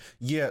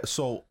 Yeah,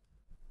 so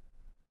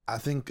I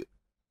think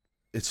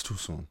it's too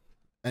soon.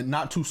 And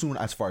not too soon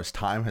as far as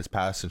time has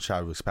passed and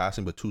Chadwick's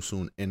passing, but too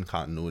soon in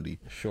continuity.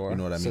 Sure. You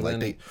know what I mean?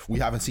 Like we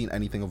haven't seen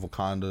anything of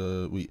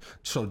Wakanda.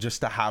 So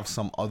just to have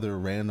some other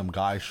random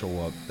guy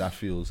show up, that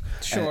feels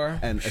sure.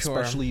 And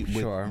especially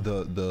with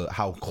the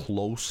how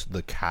close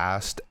the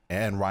cast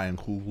and Ryan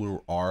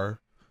Coogler are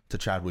to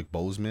Chadwick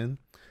Boseman,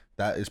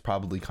 that is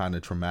probably kind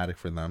of traumatic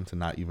for them to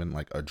not even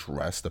like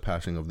address the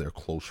passing of their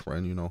close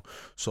friend,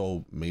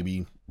 So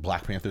maybe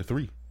Black Panther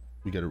 3,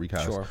 we get a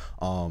recast. Sure.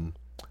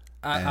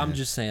 I'm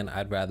just saying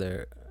I'd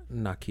rather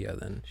Nakia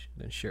than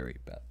Shuri.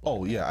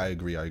 Oh yeah, I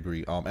agree.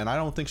 And I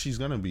don't think she's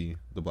gonna be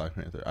the Black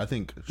Panther. I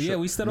think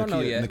we still don't know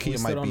yet. Nakia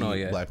might be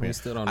Black Panther. We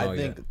still don't know I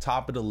think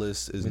top of the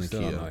list is Nakia.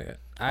 Still don't know yet.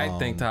 I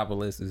think top of the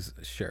list is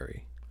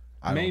Shuri.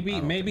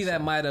 Maybe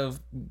that might have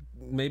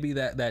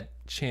that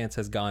chance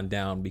has gone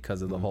down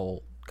because of the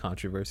whole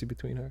controversy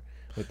between her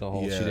with the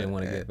whole she didn't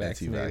want to get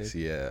vaccinated.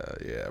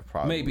 Yeah,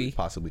 probably,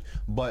 possibly.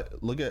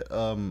 But look at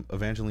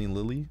Evangeline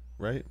Lilly,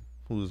 right?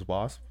 Who was the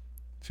boss?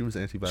 She was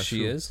anti-vax.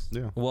 She is?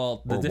 Yeah.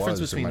 Well, the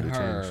difference between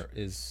her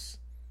is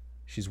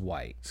she's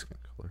white. Skin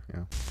color,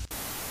 yeah.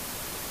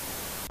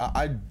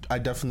 I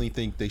definitely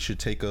think they should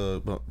take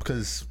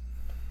because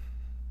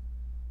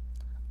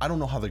I don't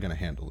know how they're going to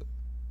handle it.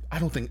 I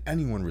don't think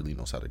anyone really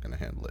knows how they're going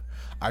to handle it.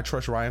 I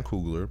trust Ryan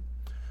Coogler,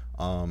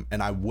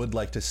 and I would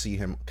like to see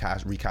him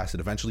recast it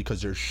eventually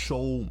because there's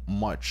so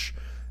much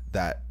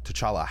that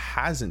T'Challa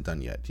hasn't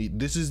done yet.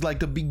 This is like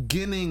the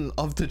beginning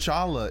of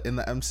T'Challa in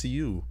the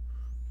MCU.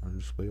 I'm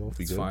just way off.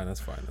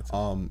 That's fine.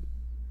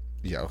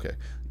 Yeah, okay.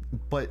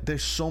 But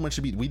there's so much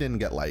to be. We didn't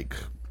get like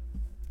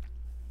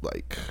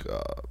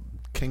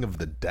King of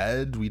the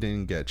Dead. We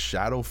didn't get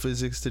Shadow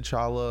Physics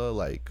T'Challa.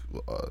 Like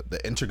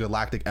the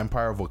Intergalactic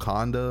Empire of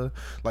Wakanda.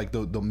 Like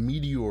the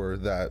meteor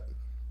that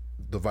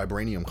the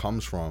vibranium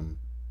comes from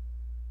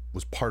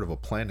was part of a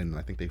planet, and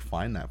I think they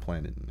find that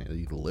planet and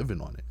they're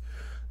living on it.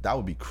 That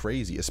would be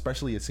crazy.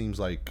 Especially, it seems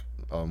like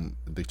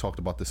they talked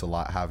about this a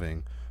lot,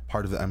 having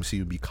part of the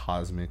MCU be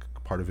cosmic,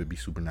 part of it be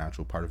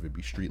supernatural, part of it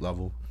be street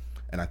level,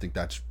 and I think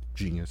that's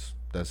genius.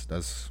 That's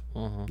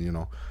I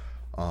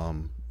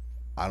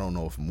don't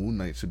know if Moon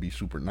Knight should be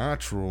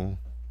supernatural,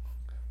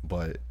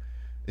 but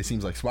it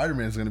seems like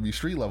Spider-Man is going to be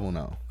street level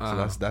now,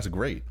 so that's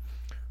great.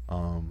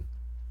 And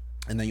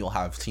then you'll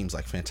have teams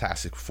like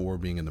Fantastic Four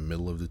being in the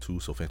middle of the two,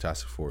 so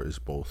Fantastic Four is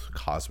both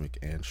cosmic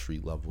and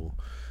street level,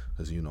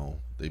 because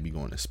they be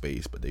going to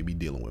space, but they be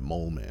dealing with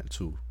Mole Man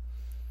too.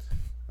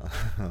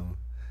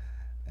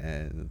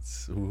 And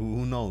it's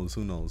who knows?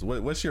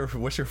 What's your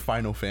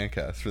final fan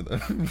cast for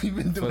them? We've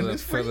been doing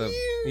this for years.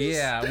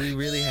 Yeah, we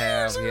really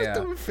have. Yeah,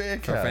 fan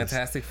for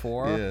Fantastic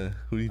Four. Yeah,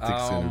 who do you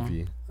think's gonna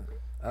be?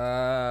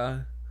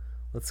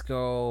 Let's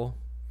go.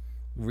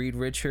 Reed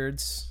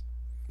Richards.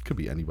 Could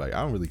be anybody.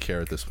 I don't really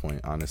care at this point,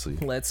 honestly.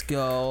 Let's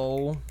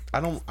go. I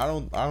don't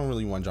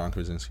really want John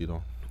Krasinski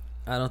though.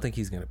 I don't think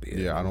he's gonna be it.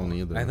 Yeah, I don't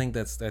either. I think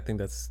that's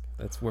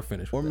we're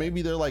finished. Or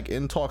maybe they're like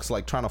in talks,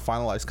 like trying to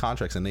finalize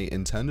contracts, and they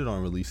intended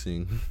on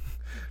releasing,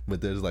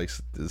 but there's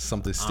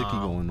something sticky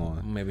going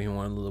on. Maybe he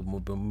wanted a little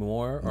bit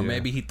more, or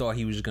maybe he thought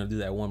he was just gonna do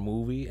that one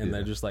movie, and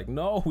they're just like,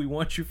 no, we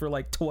want you for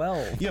like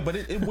 12. Yeah, but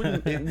it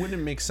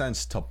wouldn't make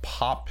sense to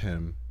pop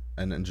him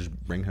and then just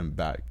bring him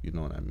back. You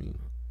know what I mean?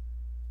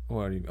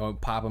 What do you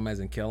pop him as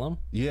in kill him?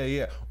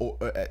 Yeah, or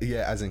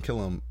as in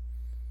kill him,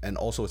 and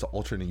also it's an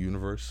alternate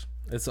universe.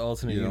 It's an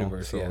alternate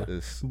universe, so yeah.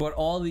 But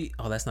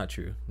that's not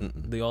true.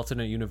 The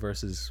alternate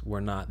universes were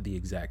not the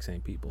exact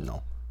same people.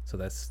 No. So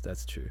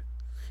that's true.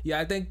 Yeah,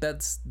 I think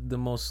that's the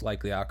most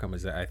likely outcome,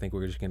 is that I think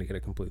we're just going to get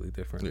it completely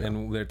different. Yeah.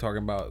 And they're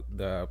talking about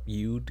the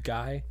Yude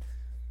guy.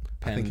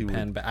 I think he would be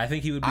good.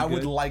 I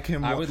would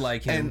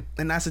like him.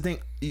 And that's the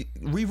thing.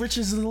 Reed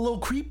Richards is a little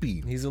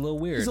creepy. He's a little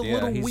weird. He's a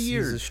little weird.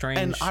 He's a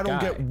strange And I don't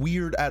guy. Get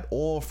weird at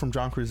all from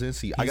John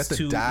Krasinski. I got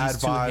the dad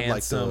vibe,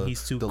 handsome.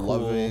 He's too the cool.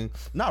 loving.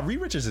 Nah,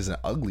 Reed Richards isn't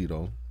ugly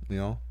though.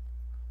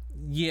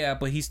 Yeah,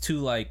 but he's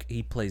too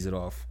he plays it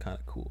off kind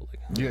of cool.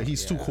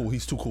 He's too cool.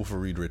 He's too cool for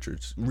Reed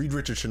Richards. Reed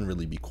Richards shouldn't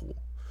really be cool.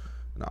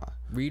 Nah.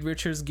 Reed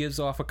Richards gives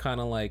off a kind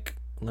of let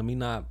me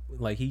not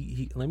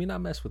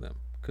mess with him.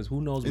 Because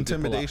who knows what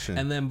intimidation,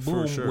 and then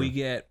boom, we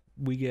get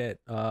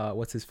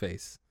what's his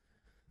face,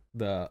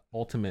 the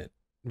ultimate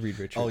Reed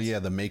Richards. Oh yeah,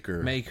 the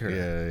Maker.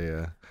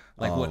 Yeah.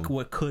 Like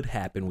what could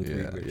happen with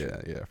Reed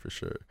Richards? Yeah, for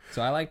sure.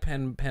 So I like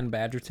Penn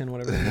Badgerton,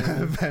 whatever.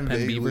 Penn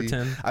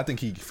Beaverton. I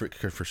think he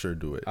could for sure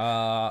do it.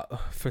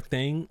 For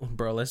Thing,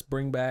 bro, let's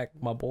bring back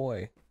my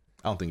boy.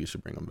 I don't think you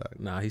should bring him back.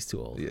 Nah, he's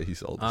too old. Yeah,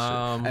 he's old as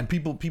shit. And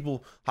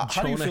people, how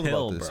do you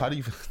feel about this? How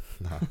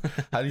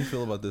do you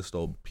feel about this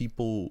though?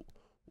 People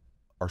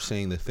are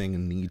saying the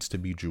Thing needs to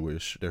be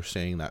Jewish. They're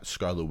saying that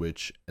Scarlet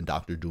Witch and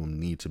Doctor Doom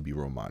need to be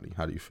Romani.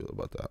 How do you feel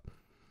about that?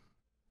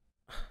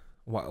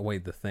 What,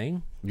 wait, the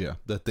Thing? Yeah,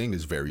 the Thing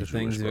is very Jewish.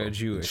 Thing's very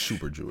Jewish. It's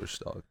super Jewish,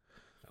 dog.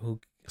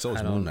 So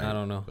is Moon Knight. I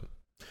don't know.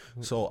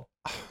 So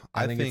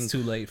I think it's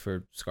too late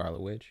for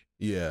Scarlet Witch.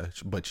 Yeah,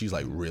 but she's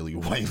like really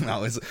white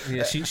now.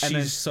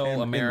 She's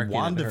so American.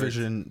 In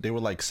WandaVision, they were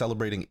like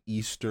celebrating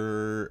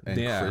Easter and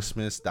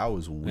Christmas. That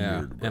was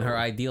weird, bro. And her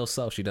ideal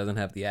self, she doesn't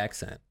have the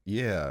accent.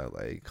 Yeah,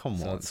 like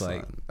come on, son.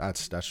 Like,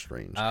 that's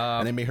strange.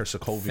 And they made her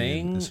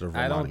Sokovian instead of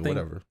Romani,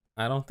 whatever.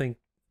 I don't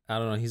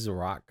know. He's a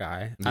rock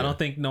guy. Yeah. I don't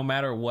think no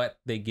matter what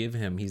they give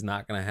him, he's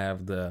not gonna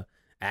have the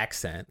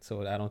accent.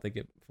 So I don't think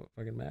it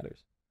fucking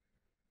matters.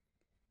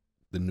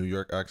 The New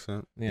York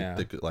accent, yeah,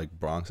 the like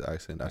Bronx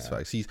accent. That's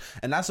facts.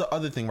 And that's the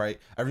other thing, right?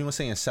 Everyone's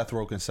saying Seth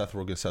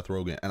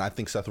Rogen, and I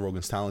think Seth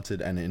Rogen's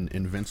talented. And in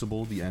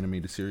Invincible, the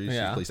animated series,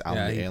 he plays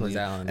Alan the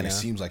Alien, and it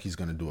seems like he's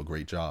gonna do a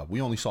great job. We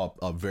only saw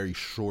a very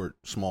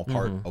small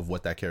part of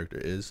what that character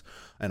is,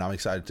 and I'm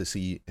excited to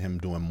see him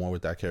doing more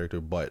with that character.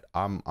 But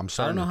I'm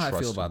starting. I don't know how I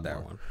feel about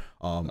that one.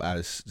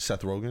 As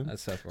Seth Rogen,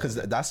 because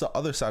that's the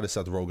other side of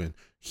Seth Rogen.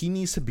 He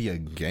needs to be a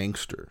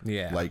gangster.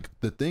 Yeah, like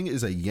the Thing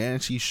is a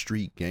Yancey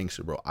Street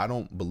gangster, bro. I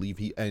don't believe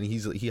he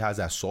has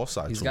that soft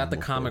side. He's got the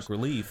comic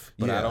relief,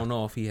 but I don't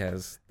know if he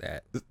has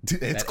that.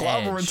 It's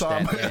clobbering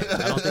time.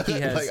 I don't think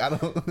he has. Like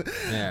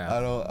I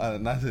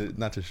don't.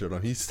 Not to shit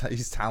on.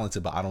 He's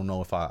talented, but I don't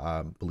know if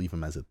I believe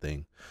him as a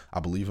Thing. I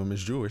believe him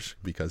as Jewish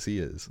because he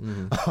is.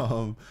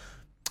 Mm-hmm.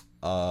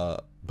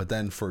 But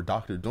then for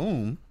Doctor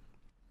Doom,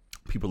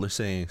 people are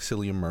saying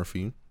Cillian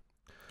Murphy.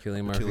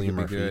 Cillian Murphy could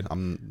be good.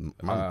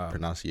 My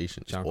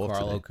pronunciation is Giancarlo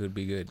today. could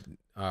be good.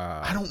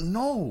 I don't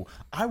know.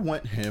 I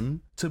want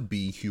him to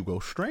be Hugo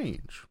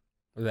Strange.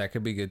 That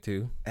could be good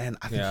too. And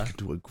I think he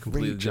could do a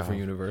completely great job. Different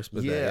universe.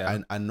 But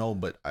I know,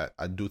 but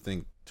I do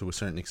think to a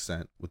certain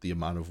extent with the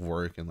amount of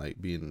work and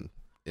like being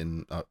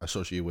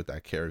associated with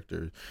that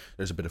character,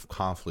 there's a bit of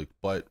conflict.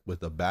 But with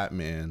the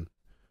Batman,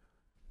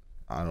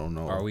 I don't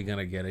know. Are we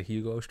gonna get a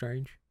Hugo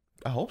Strange?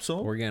 I hope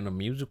so. We're getting a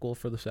musical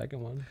for the second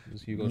one.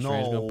 Is Hugo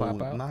Strange gonna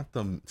pop out? Not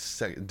the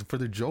second. For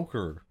the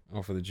Joker.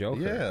 Oh, for the Joker.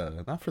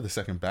 Yeah, not for the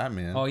second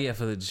Batman. Oh yeah,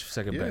 for the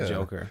second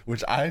Joker.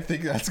 Which I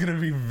think that's gonna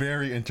be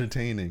very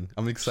entertaining.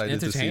 I'm excited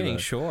to see that. Entertaining,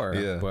 sure.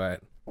 Yeah,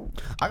 but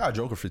I got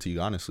Joker fatigue,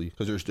 honestly,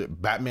 because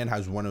Batman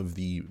has one of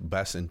the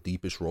best and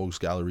deepest rogues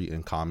gallery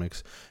in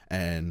comics,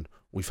 and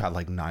we've had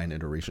like 9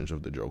 iterations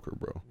of the Joker,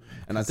 bro.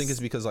 And I think it's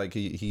because like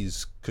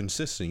he's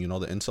consistent. You know,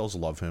 the incels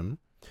love him,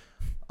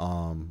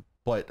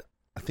 but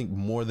I think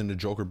more than the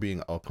Joker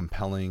being a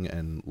compelling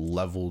and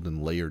leveled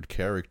and layered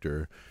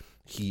character,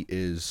 he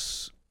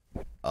is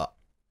a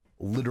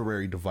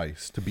literary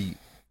device to be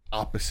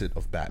opposite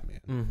of Batman.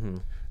 Mm-hmm.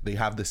 They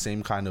have the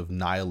same kind of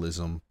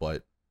nihilism,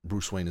 but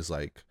Bruce Wayne is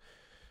like,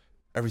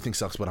 everything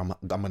sucks, but I'm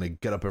gonna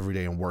get up every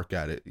day and work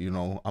at it. You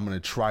know, I'm gonna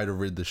try to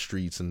rid the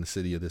streets and the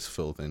city of this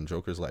filth. And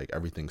Joker's like,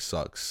 everything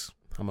sucks.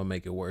 I'm gonna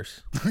make it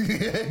worse.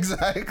 Yeah,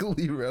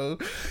 exactly, bro.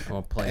 I'm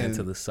gonna play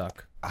into the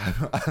suck. I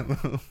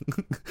don't know.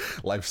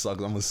 Life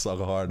sucks. I'm gonna suck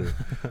harder.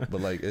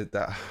 But like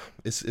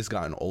it's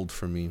gotten old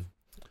for me.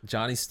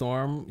 Johnny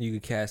Storm, you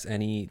could cast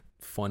any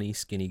funny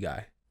skinny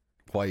guy.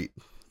 White.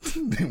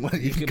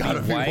 You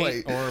gotta be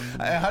white. Or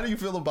how do you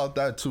feel about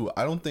that too?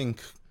 I don't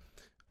think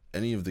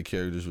any of the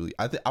characters really.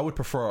 I would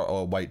prefer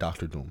a white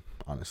Doctor Doom,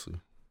 honestly.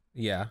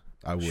 Yeah.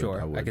 I would.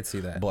 Sure, I could see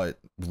that. But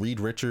Reed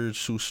Richards,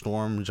 Sue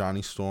Storm,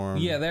 Johnny Storm.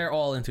 Yeah, they're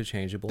all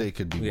interchangeable. They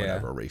could be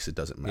whatever race. It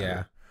doesn't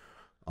matter.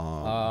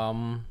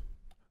 Yeah.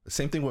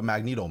 Same thing with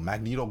Magneto.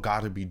 Magneto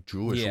gotta be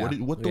Jewish. Yeah.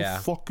 What the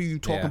fuck are you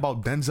talking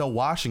about? Denzel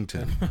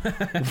Washington.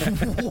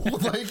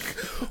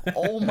 Like,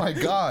 oh my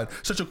God.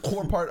 Such a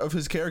core part of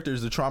his character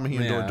is the trauma he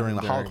endured during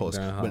the Holocaust.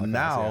 But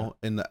now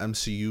in the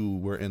MCU,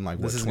 we're in like,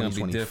 what,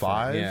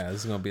 2025? Yeah, this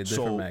is going to be a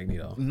different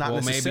Magneto.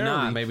 Not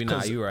necessarily. Maybe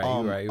not. You're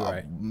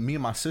right. Me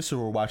and my sister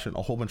were watching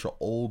a whole bunch of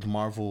old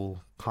Marvel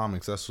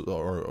comics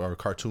or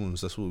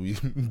cartoons. That's what we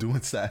do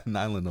in Staten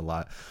Island a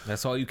lot.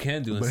 That's all you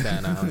can do in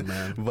Staten Island,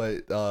 man.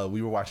 But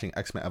we were watching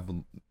X-Men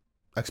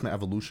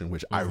Evolution,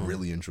 which I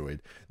really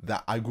enjoyed.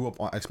 That I grew up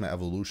on X-Men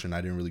Evolution.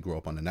 I didn't really grow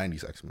up on the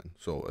 90s X-Men,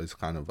 so it's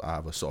kind of, I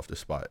have a softer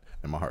spot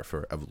in my heart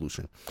for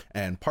Evolution.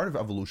 And part of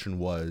Evolution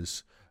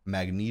was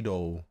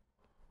Magneto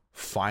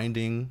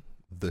finding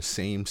the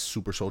same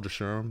super soldier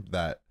serum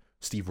that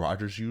Steve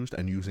Rogers used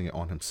and using it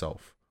on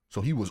himself.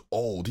 So he was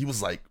old. He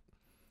was like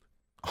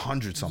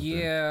 100 something.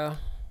 Yeah.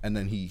 And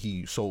then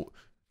he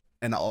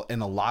in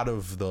a lot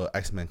of the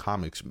X-Men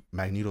comics,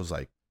 Magneto's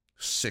like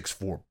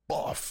 6'4"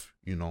 buff,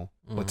 you know,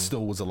 but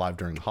still was alive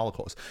during the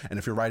Holocaust. And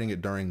if you're writing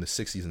it during the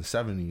 60s and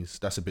 70s,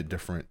 that's a bit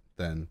different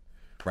than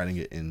writing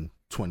it in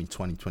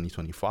 2020,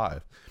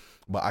 2025.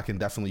 But I can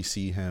definitely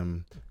see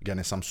him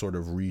getting some sort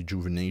of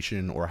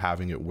rejuvenation, or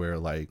having it where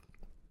like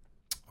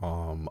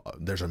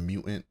there's a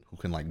mutant who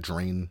can like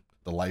drain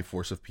the life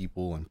force of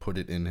people and put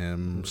it in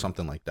him,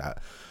 something like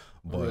that.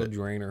 But real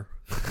drainer.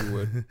 You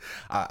would.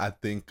 I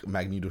think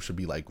Magneto should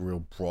be like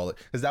real brawler.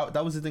 Because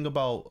that was the thing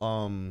about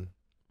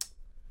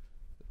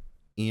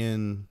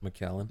Ian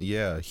McKellen.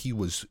 Yeah, he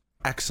was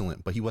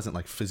excellent, but he wasn't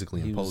like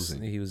physically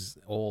imposing. He was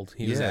old.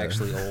 He was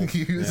actually old.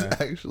 He was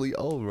actually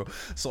old, bro.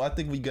 So I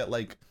think we get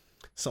like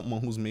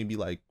someone who's maybe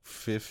like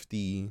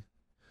 50,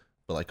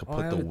 but like could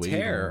put the weight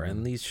on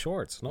and these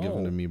shorts. No, give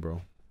them to me,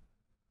 bro.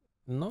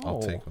 No, I'll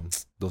take them.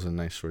 Those are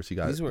nice shorts. You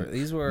got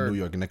these were New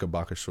York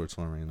Knickerbocker shorts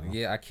on right now.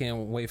 Yeah, I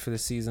can't wait for the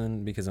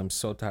season because I'm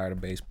so tired of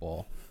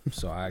baseball.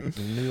 So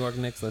New York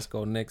Knicks, let's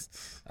go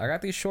Knicks. I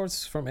got these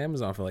shorts from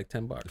Amazon for like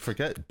 $10.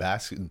 Forget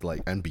basket,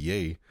 like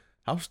NBA.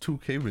 How's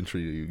 2K been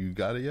treating you? You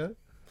got it yet?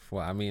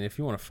 Well, I mean, if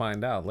you want to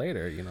find out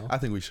later, you know. I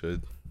think we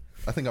should.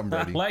 I think I'm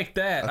ready. I like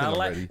that. I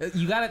like ready.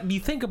 You got to. You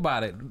think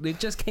about it. It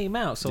just came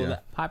out, so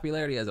the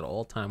popularity is at an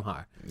all-time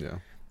high. Yeah.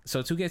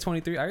 So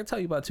 2K23, I can tell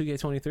you about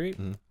 2K23.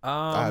 Mm-hmm.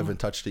 I haven't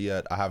touched it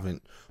yet. I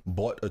haven't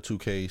bought a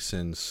 2K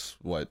since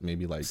what?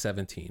 Maybe like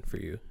 17 for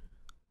you.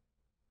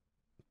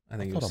 I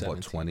think it was 17. I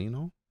bought 20.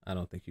 No, I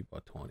don't think you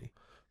bought 20.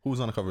 Who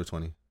was on the cover of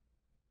 20?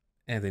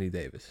 Anthony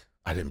Davis.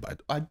 I didn't buy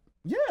it.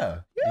 You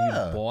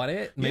bought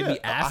it maybe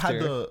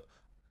after.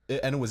 I had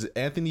and it was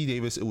Anthony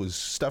Davis. It was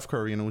Steph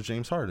Curry, and it was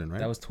James Harden. Right.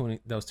 That was 20.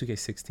 That was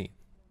 2K16.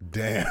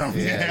 Damn.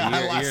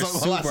 Yeah, you're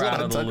super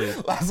out of the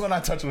loop. Last one I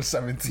touched was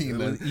 17.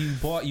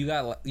 You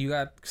got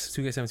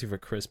 2K17 for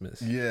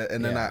Christmas. Yeah,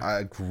 and then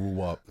I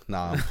grew up.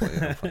 Nah, I'm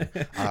playing.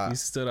 You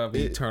stood up.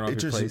 You turn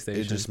off your PlayStation.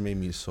 It just made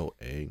me so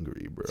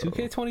angry, bro.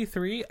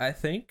 2K23. I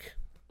think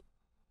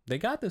they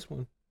got this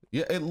one.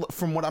 Yeah,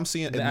 from what I'm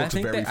seeing, it looks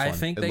very fun. I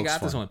think they got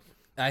this one.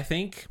 I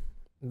think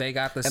they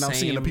got the same. And I'm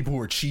seeing the people who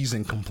are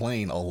cheesing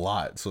complain a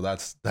lot, so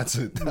that's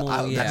a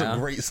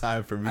great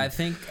sign for me. I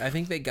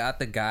think they got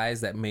the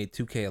guys that made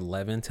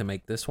 2K11 to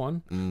make this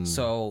one,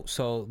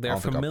 so they're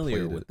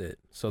familiar with it.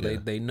 So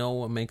they know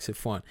what makes it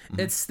fun. Mm-hmm.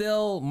 It's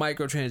still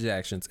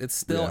microtransactions. It's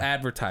still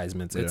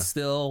advertisements. It's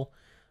still.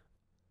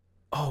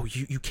 Oh,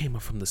 you came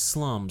up from the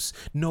slums.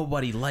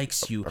 Nobody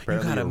likes you.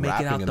 Apparently you gotta make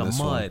it out the mud.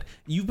 One.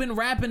 You've been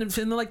rapping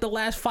in like the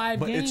last 5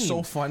 games. But it's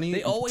so funny.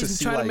 They always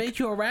try to make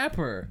you a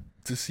rapper.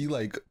 To see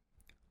like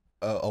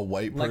a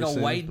white person, like a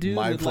white dude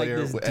my with player,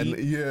 like this deep,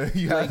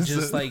 he like has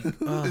just like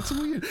it's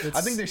weird. I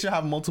think they should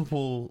have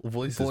multiple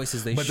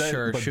voices. They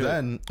should. But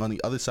then on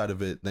the other side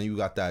of it, then you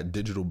got that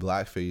digital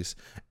blackface,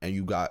 and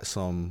you got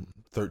some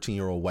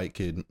 13-year-old white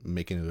kid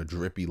making a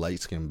drippy light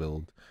skin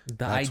build.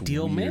 The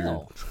ideal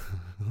male.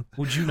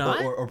 Would you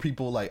not? Or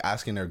people like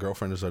asking their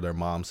girlfriends or their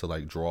moms to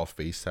like draw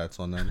face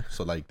tats on them,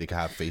 so like they can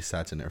have face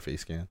tats in their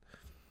face scan.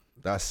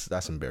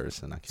 That's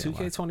embarrassing. I can't.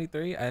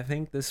 2K23. I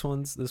think this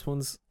one's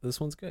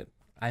good.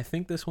 I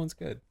think this one's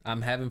good.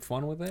 I'm having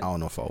fun with it. I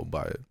don't know if I will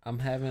buy it.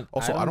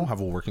 Also, I don't have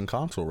a working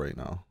console right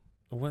now.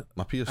 What?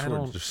 My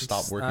PS4 just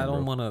stopped working.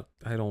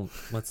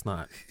 Let's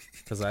not,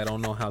 because I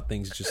don't know how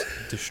things just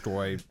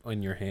destroy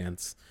in your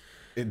hands.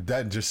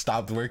 That just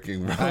stopped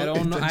working, bro. I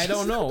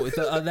don't know.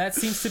 That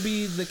seems to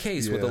be the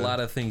case with a lot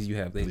of things you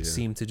have. They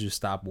seem to just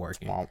stop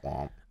working.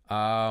 Womp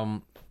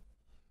womp.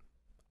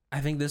 I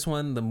think this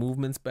one, the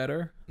movement's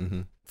better.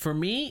 Mm-hmm. For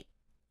me,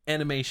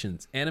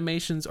 animations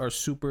are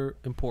super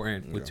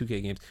important with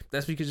 2K games.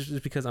 That's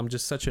because I'm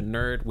just such a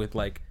nerd with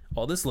like,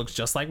 oh, this looks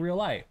just like real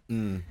life.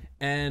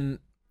 And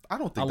I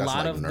don't think that's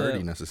like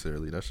nerdy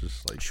necessarily. That's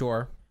just like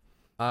sure.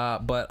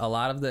 But a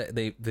lot of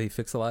they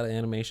fix a lot of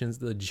animations,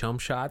 the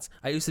jump shots.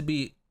 I used to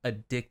be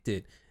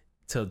addicted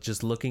to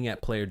just looking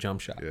at player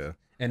jump shots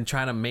and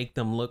trying to make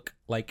them look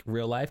like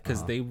real life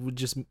because they would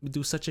just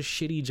do such a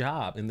shitty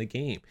job in the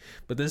game.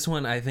 But this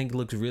one I think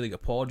looks really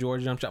good. Paul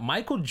George jump shot.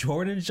 Michael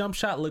Jordan's jump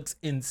shot looks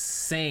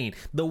insane.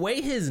 The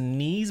way his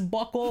knees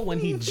buckle when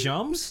he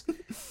jumps,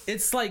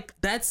 it's like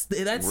that's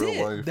real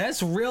it. Life.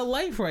 That's real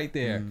life right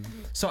there.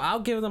 So I'll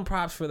give them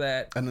props for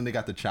that. And then they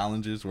got the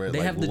challenges where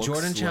they have the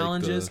Jordan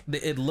challenges.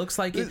 It looks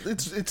like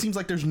it seems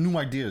like there's new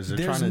ideas.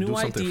 They're trying to do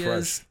something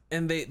fresh.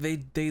 And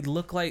they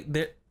look like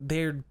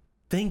they're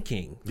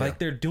thinking like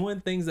they're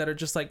doing things that are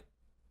just like,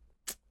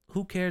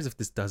 who cares if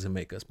this doesn't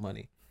make us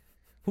money?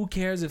 Who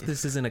cares if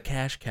this isn't a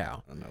cash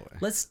cow? No way.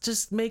 Let's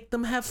just make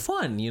them have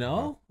fun, you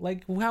know?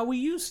 Like how we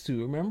used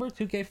to. Remember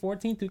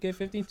 2K14,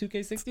 2K15,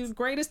 2K16, the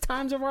greatest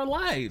times of our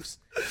lives.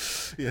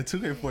 Yeah,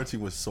 2K14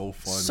 was so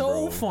fun.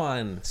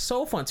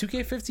 So fun.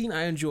 2K15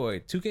 I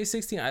enjoyed.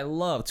 2K16 I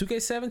love.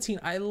 2K17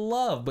 I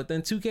love. But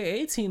then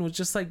 2K18 was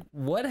just like,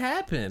 what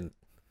happened?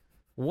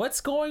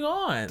 What's going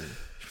on?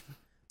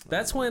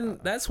 That's when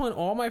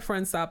all my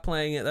friends stopped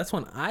playing it. That's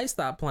when I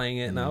stopped playing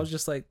it, and I was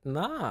just like,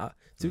 nah.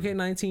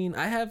 2K19,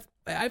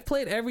 I've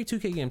played every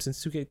 2K game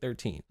since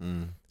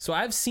 2K13, so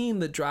I've seen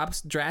the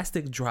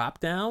drastic drop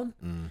down,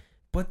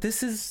 but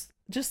this is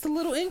just a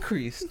little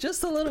increase,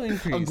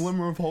 a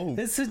glimmer of hope.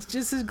 It's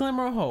just a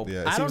glimmer of hope.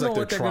 Yeah, I don't know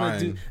what they're gonna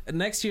do.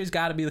 Next year's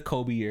got to be the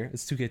Kobe year.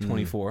 It's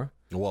 2K24.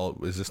 Well,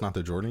 is this not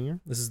the Jordan year?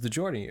 This is the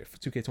Jordan year for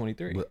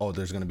 2K23. But,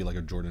 there's gonna be like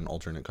a Jordan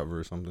alternate cover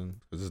or something.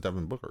 This is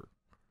Devin Booker.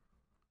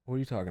 What are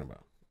you talking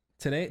about?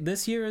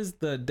 This year is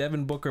the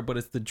Devin Booker, but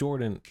it's the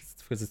Jordan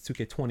because it's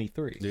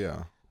 2K23.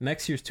 Yeah.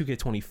 Next year's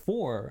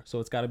 2K24, so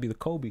it's got to be the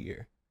Kobe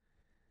year.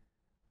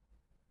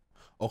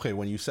 Okay,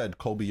 when you said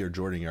Kobe or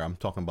Jordan year, I'm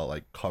talking about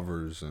like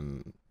covers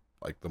and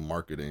like the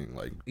marketing,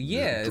 like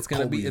it's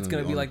gonna be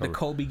like the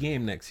Kobe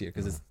game next year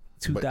because it's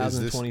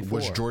 2024.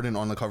 Was Jordan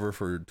on the cover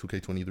for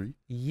 2K23?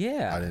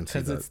 Yeah, I didn't see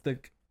that. It's the.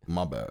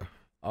 My bad.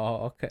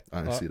 Oh, okay.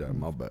 I didn't see that.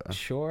 My bad.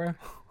 Sure.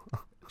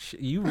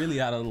 You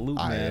really out of the loop,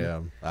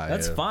 man.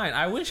 That's fine.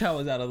 I wish I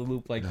was out of the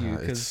loop like you.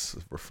 It's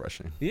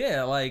refreshing.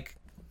 Yeah, like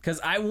because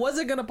I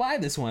wasn't gonna buy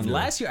this one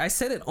last year. I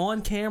said it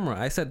on camera.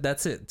 I said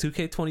that's it.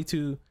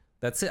 2K22.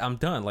 That's it. I'm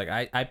done. Like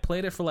I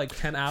played it for like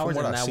 10 hours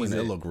and that was it.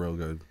 It looked real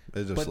good.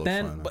 It just looked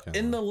fun. But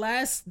in the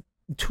last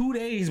 2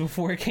 days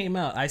before it came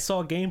out, I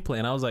saw gameplay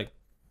and I was like,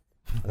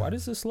 why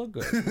does this look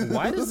good?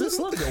 Why does this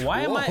look good?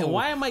 Why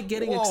am I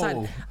getting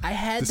excited? I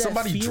had that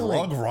feeling. Did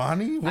somebody drug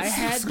Ronnie? I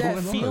had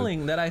that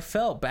feeling that I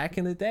felt back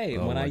in the day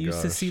when I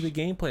used to see the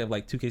gameplay of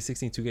like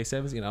 2K16,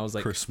 2K17. I was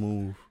like, Chris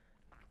Smooth.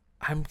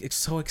 I'm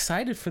so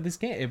excited for this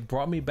game. It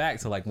brought me back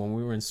to like when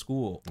we were in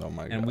school. Oh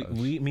my god! And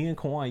me and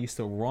Kawhi used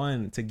to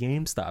run to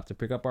GameStop to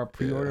pick up our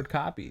pre-ordered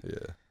copy.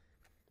 Yeah.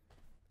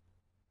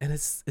 And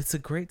it's a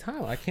great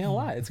time. I can't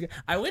lie. It's good.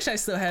 I wish I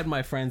still had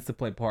my friends to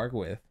play Park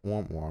with.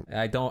 Womp womp.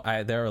 I don't.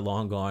 They're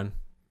long gone.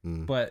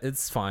 But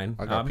it's fine.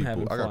 I got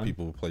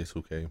people who play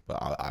 2K, but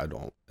I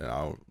don't. I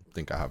don't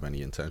think I have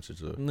any intention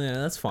to. Yeah,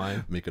 that's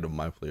fine. Make it a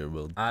my player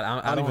build.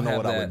 I don't even know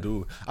what I would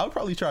do. I would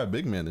probably try a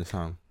big man this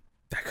time.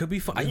 That could be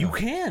fun. Yeah. You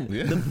can.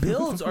 Yeah. The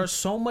builds are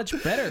so much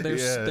better. They're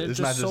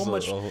just so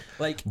much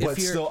like. But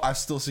I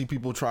still see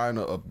people trying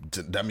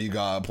to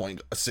demigod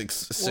point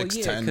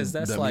 6'10". Because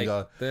that's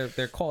demigod. Like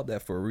they're called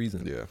that for a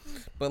reason. Yeah.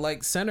 But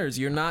like centers,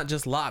 you're not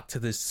just locked to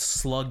this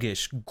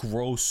sluggish,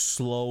 gross,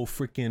 slow,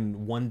 freaking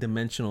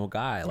one-dimensional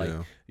guy. Like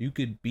you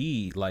could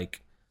be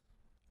like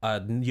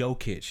a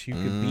Jokic. You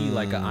could be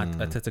like a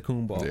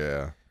Antetokounmpo.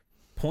 Yeah.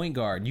 Point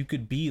guard. You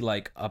could be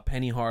like a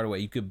Penny Hardaway.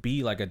 You could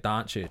be like a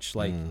Doncic.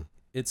 Like.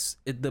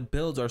 The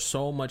builds are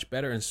so much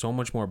better and so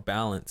much more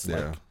balanced. Yeah.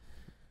 Like,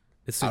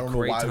 it's a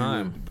great time. I don't know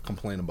why you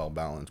complain about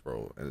balance,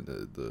 bro. And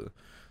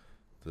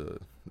the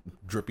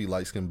drippy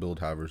light skin build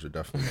havers are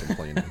definitely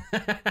complaining.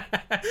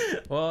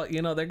 Well,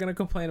 they're gonna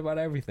complain about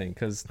everything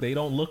because they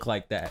don't look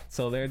like that,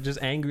 so they're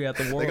just angry at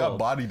the world. They got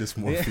body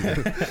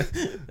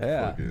dysmorphia.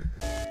 Yeah.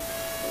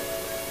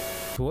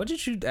 What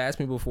did you ask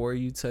me before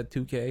you said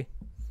 2K?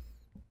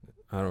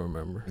 I don't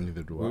remember.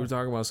 Neither do I. We were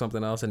talking about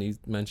something else and you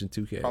mentioned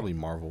 2K. Probably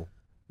Marvel.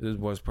 It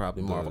was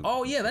probably Marvel.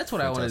 Oh yeah, that's what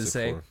I wanted to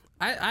say.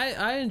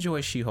 I enjoy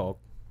She-Hulk.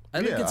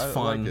 I think it's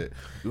fun.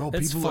 I like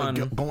it. People are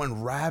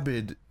going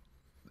rabid,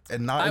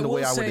 and not in the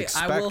way I would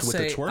expect with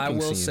the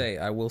twerking scene.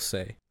 I will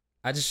say.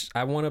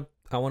 I want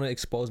to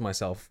expose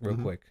myself real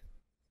quick.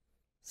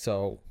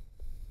 So,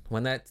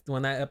 when that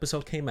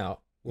episode came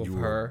out with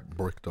her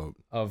bricked up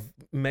of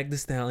Meg Thee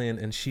Stallion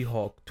and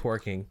She-Hulk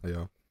twerking,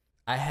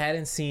 I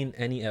hadn't seen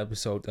any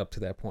episodes up to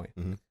that point.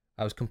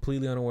 I was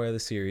completely unaware of the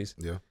series.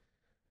 Yeah.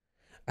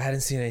 I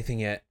hadn't seen anything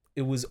yet.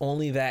 It was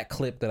only that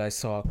clip that I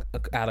saw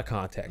out of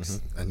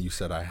context. And you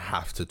said, I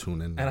have to tune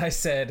in. And I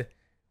said,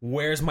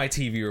 where's my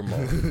TV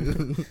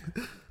remote?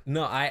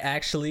 No,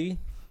 I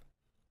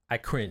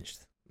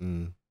cringed.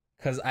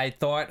 Because I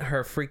thought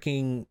her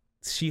freaking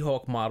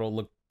She-Hulk model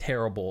looked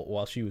terrible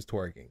while she was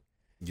twerking.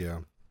 Yeah.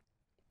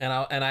 And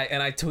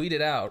I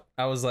tweeted out,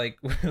 I was like,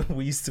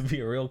 we used to be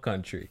a real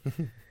country.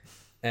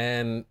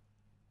 And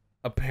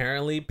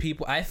apparently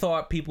I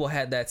thought people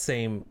had that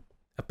same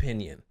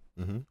opinion.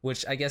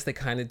 Which I guess they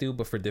kind of do,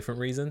 but for different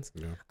reasons.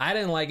 Yeah. I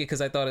didn't like it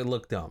because I thought it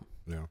looked dumb.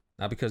 Yeah.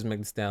 Not because Meg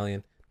Thee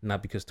Stallion,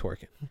 not because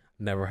twerking.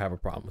 Never have a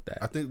problem with that.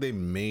 I think they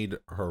made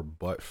her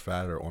butt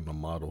fatter on the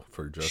model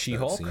for just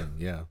She-Hulk? That scene.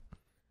 Yeah.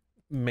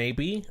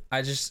 Maybe.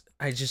 I just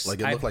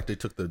like it looked like they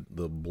took the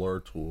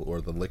blur tool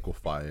or the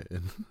liquefy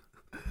and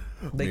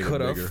they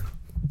could have.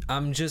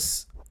 I'm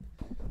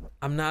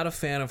not a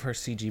fan of her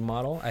CG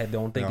model. I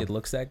don't think it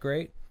looks that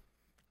great.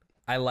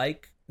 I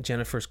like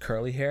Jennifer's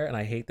curly hair, and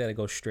I hate that it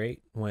goes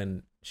straight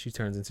when she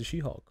turns into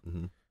She-Hulk.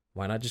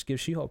 Why not just give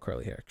She-Hulk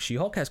curly hair?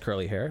 She-Hulk has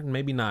curly hair,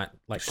 maybe not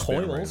like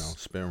coils.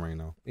 Spin right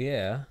now.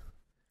 Yeah,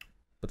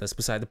 but that's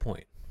beside the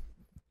point.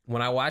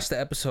 When I watched the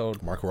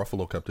episode, Mark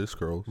Ruffalo kept his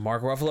curls.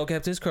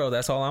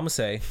 That's all I'm gonna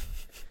say.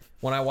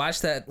 When I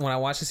watched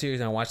the series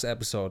and I watched the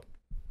episode,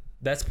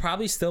 that's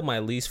probably still my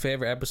least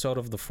favorite episode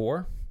of the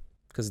 4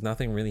 because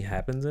nothing really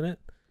happens in it.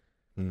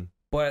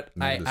 But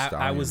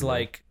I was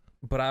like,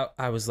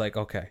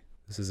 okay.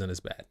 This isn't as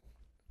bad.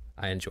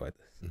 I enjoyed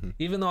this.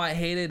 Even though I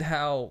hated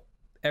how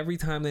every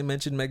time they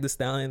mentioned Meg Thee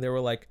Stallion, they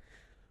were like,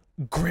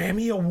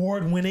 Grammy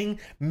Award winning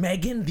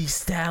Megan Thee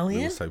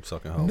Stallion?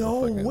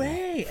 No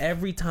way.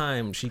 Every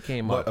time she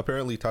came up. But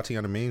apparently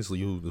Tatiana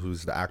Maslany,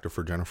 who's the actor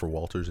for Jennifer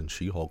Walters and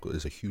She-Hulk,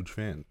 is a huge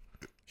fan.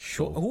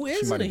 Sure. Who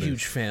isn't a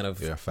huge fan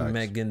of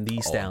Megan Thee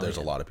Stallion? There's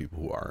a lot of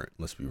people who aren't.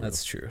 Let's be real.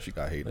 That's true. She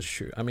got hated. That's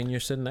true. I mean, you're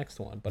sitting next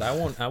to one, but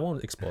I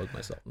won't expose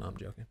myself. No, I'm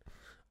joking.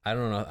 I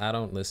don't know. I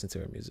don't listen to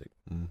her music,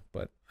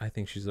 but I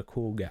think she's a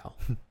cool gal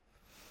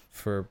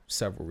for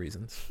several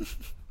reasons.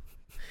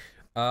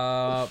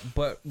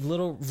 But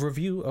little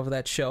review of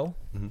that show.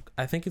 Mm-hmm.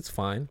 I think it's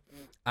fine.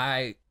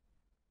 I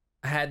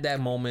had that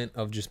moment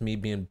of just me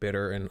being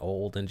bitter and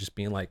old and just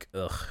being like,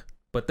 ugh.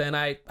 But then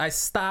I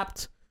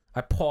stopped,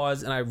 I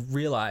paused, and I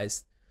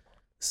realized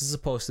this is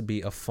supposed to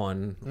be a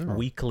fun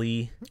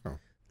weekly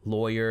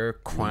lawyer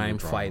crime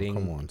fighting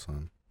Come on,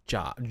 son.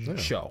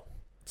 Show.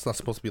 It's not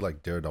supposed to be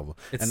like Daredevil.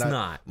 It's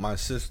not. My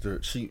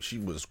sister, she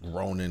was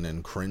groaning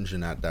and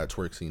cringing at that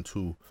twerk scene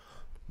too,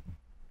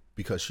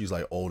 because she's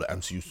like, "Oh, the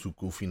MCU's too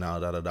goofy now,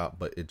 da da da."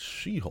 But it's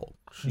She-Hulk.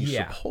 She's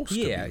supposed to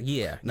be.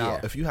 Yeah. Now,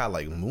 if you had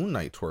like Moon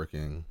Knight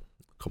twerking,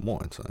 come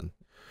on, son.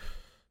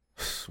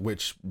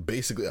 Which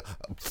basically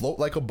float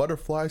like a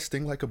butterfly,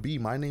 sting like a bee.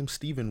 My name's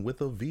Steven with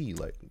a V.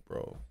 Like,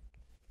 bro,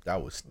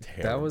 that was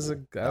terrible.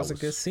 That was a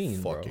good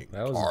scene, bro.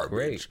 That was garbage.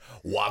 Great.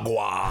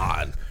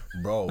 Wagwan,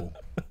 bro.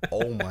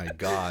 Oh my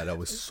god, that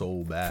was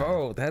so bad,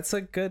 bro.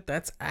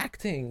 That's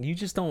acting. You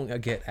just don't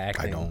get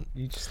acting. I don't.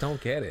 You just don't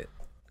get it.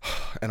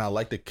 And I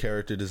like the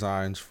character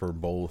designs for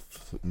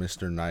both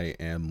Mr. Knight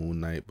and Moon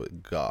Knight,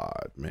 but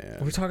God, man,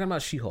 we're talking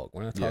about She-Hulk.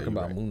 We're not talking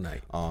about Moon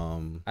Knight.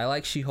 I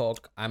like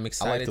She-Hulk. I'm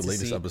excited. I like the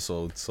latest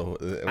episode. So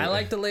I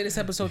like the latest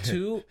episode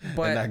too.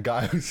 But and that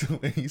guy,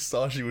 when he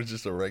saw she was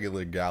just a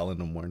regular gal in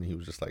the morning, he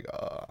was just like,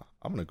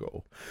 I'm gonna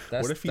go.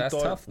 What if he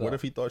thought? Tough, what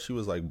if he thought she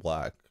was like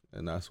black,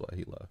 and that's why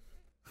he left?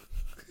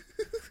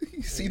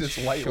 You see this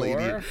white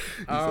lady.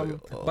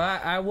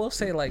 But I will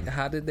say, like,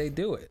 how did they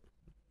do it?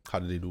 How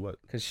did they do what?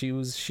 Because she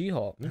was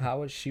She-Hulk. Yeah. How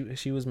was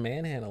she was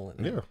manhandling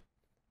him. Yeah.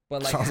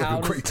 But like,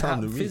 how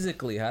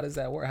physically, how does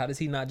that work? How does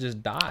he not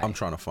just die? I'm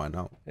trying to find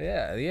out.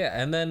 Yeah.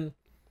 And then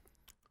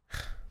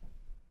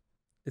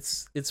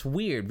it's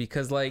weird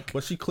because like,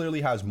 but she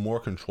clearly has more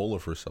control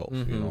of herself.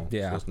 You know.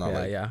 Yeah. So it's not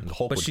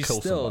Hulk but would she's kill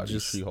still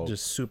somebody.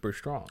 just super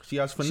strong. She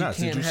has finesse.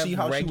 Did you see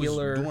how she was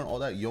doing all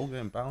that yoga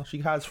and balance? She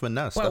has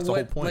finesse. That's the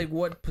whole point. Like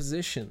what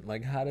position?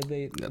 Like how did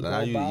they go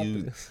about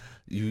this?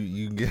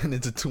 You getting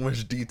into too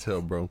much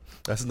detail, bro.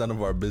 That's none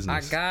of our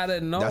business. I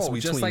gotta know.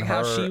 Just like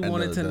how she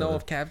wanted to know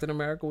if Captain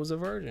America was a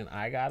virgin.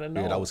 I gotta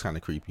know. Yeah, that was kind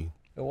of creepy.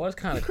 It was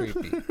kind of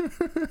creepy.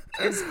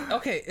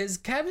 Is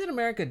Captain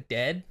America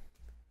dead?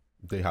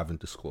 They haven't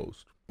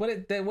disclosed.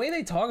 But the way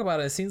they talk about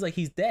it seems like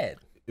he's dead.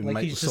 It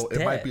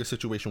might be a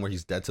situation where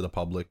he's dead to the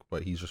public,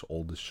 but he's just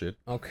old as shit.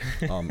 Okay.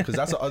 Because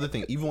that's the other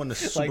thing. Even when the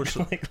super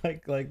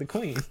like the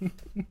Queen,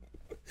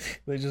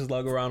 they just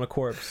lug around a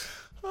corpse.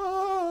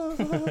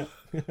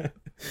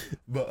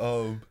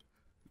 But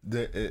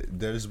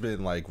there's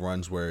been like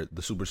runs where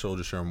the super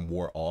soldier serum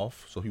wore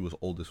off, so he was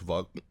old as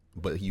fuck,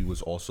 but he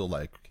was also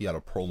like he had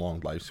a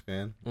prolonged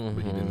lifespan,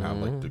 but he didn't have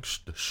like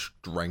the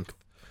strength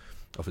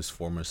of his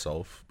former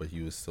self, but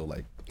he was still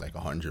like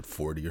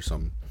 140 or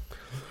something.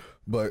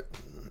 But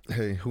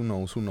hey, who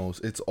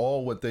knows? It's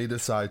all what they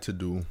decide to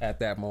do at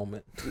that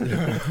moment.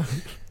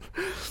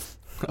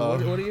 What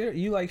do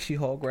you like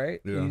She-Hulk, right?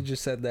 Yeah. You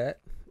just said that.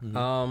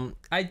 Mm-hmm.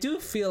 I do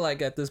feel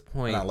like at this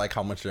point, and I like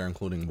how much they're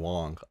including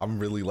Wong. I'm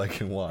really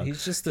liking Wong.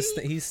 He's just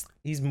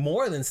he's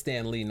more than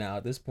Stan Lee now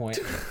at this point.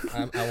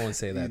 I won't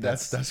say that.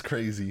 That's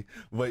crazy.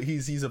 But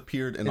he's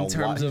appeared in a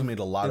lot. He's made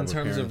a lot of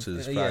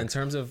appearances. In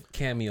terms of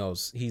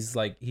cameos, he's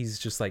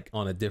just like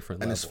on a different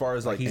level. And as far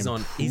as like he's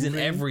in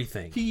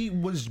everything. He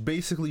was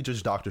basically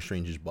just Doctor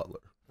Strange's butler,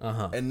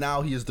 and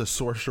now he is the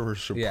Sorcerer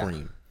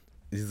Supreme.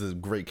 Yeah. He's a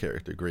great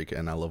character,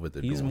 and I love what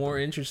they're doing. He's more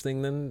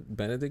interesting than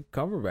Benedict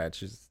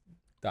Cumberbatch's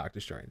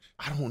Doctor Strange.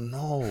 I don't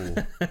know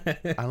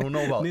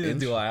about neither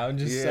do I. I'm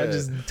just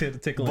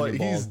tickling but your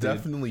balls, he's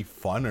definitely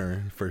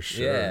funner for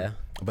sure. Yeah.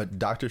 But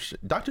Doctor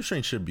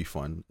Strange should be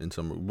fun in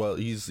some. Well,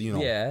 he's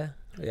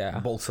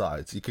both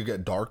sides. You could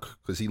get dark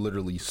because he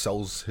literally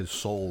sells his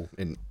soul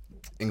in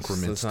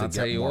increments to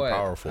get more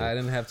powerful. I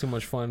didn't have too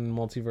much fun in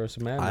Multiverse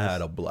of Madness. I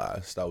had a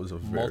blast. That was a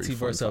very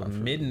Multiverse of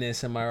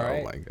Midness. Am I right?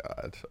 Oh my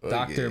god,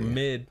 Dr.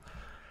 Mid.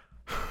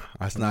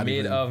 That's not mid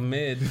even of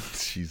mid.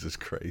 Jesus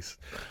Christ.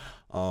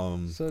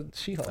 So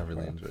She-Hulk. I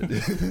really enjoyed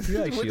it. You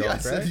like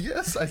She-Hulk, right?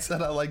 Yes, I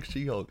said I like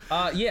She-Hulk.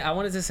 Yeah, I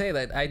wanted to say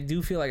that I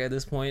do feel like at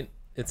this point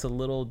it's a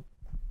little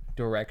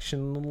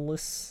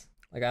directionless.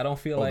 Like I don't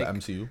feel like the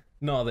MCU.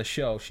 No, the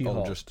show She-Hulk.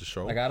 Oh, just the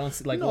show. Like I don't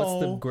see, like what's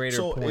the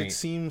greater point? It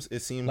seems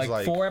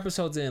like 4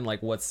 episodes in.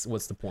 Like what's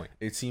the point?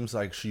 It seems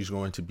like she's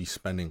going to be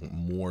spending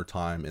more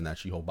time in that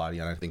She-Hulk body,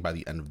 and I think by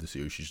the end of the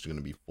series she's going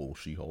to be full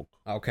She-Hulk.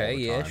 Okay,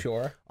 yeah,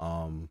 sure.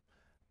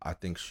 I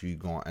think she's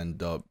gonna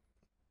end up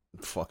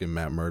fucking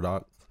Matt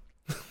Murdock.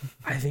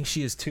 I think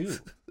she is too,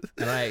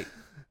 and I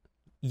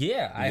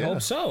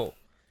hope so.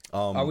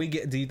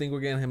 Do you think we're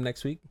getting him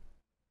next week?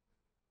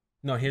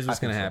 No, here's what's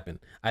gonna happen.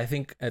 I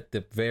think at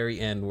the very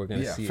end we're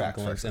gonna see a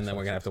glimpse, and then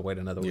we're gonna have to wait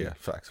another week. Yeah,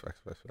 facts.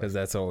 Because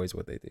that's always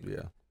what they do.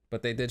 Yeah,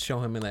 but they did show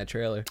him in that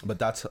trailer. But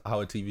that's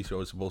how a TV show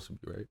is supposed to be,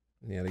 right?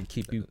 Yeah, they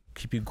keep you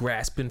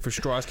grasping for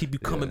straws, keep you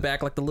coming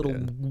back like the little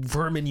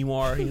vermin you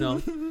are. You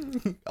know,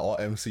 all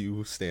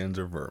MCU stands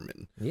are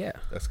vermin. Yeah,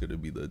 that's gonna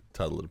be the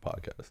title of the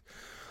podcast.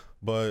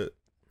 But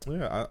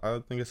yeah, I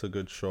think it's a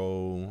good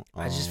show.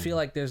 I just feel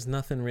like there's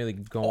nothing really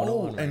going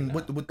on. And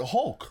with the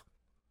Hulk.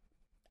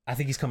 I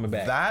think he's coming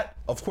back. That,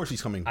 of course,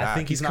 he's coming back. I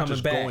think he's not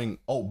just back. going.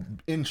 Oh,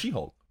 in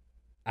She-Hulk.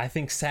 I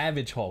think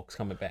Savage Hulk's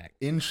coming back.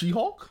 In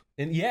She-Hulk?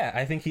 And yeah,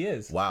 I think he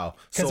is. Wow.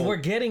 Because we're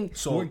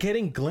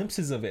getting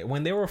glimpses of it.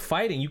 When they were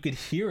fighting, you could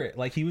hear it.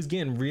 Like he was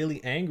getting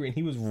really angry and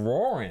he was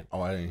roaring.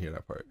 Oh, I didn't hear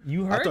that part.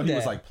 You heard that? I thought he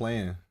was like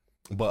playing.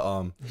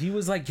 But he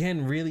was like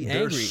getting really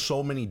angry. There's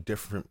so many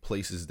different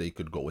places they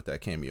could go with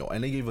that cameo,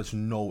 and they gave us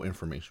no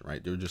information,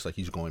 right? They were just like,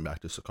 he's going back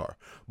to Sakaar,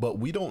 but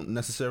we don't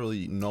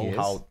necessarily know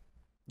how.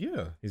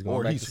 Yeah, he's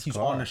going back to he's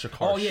on the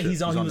Sakaar. Oh yeah, ship. He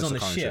was on the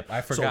Sakaar ship.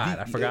 I forgot.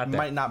 So I forgot it that.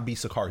 might not be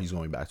Sakaar he's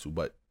going back to,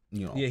 but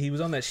you know. Yeah, he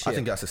was on that ship. I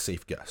think that's a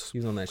safe guess. He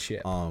was on that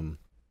ship.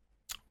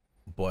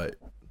 But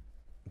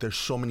there's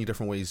so many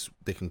different ways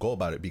they can go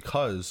about it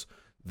because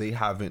they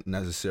haven't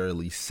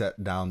necessarily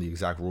set down the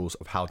exact rules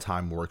of how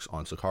time works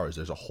on Sakaar.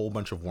 There's a whole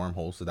bunch of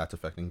wormholes, so that's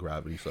affecting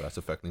gravity, so that's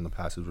affecting the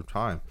passage of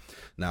time.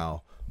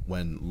 Now,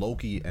 when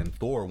Loki and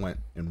Thor went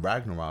in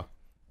Ragnarok,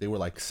 they were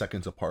like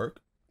seconds apart,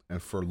 and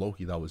for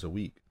Loki, that was a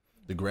week.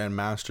 The Grand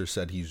Master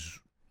said he's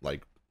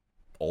like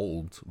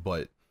old,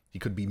 but he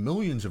could be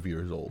millions of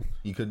years old.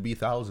 He could be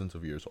thousands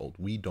of years old.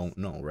 We don't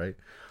know, right?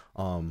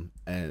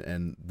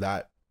 And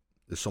that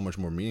is so much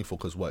more meaningful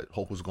because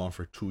Hulk was gone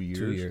for 2 years.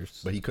 2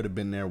 years. But he could have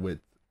been there with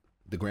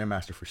the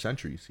Grandmaster for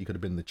centuries. He could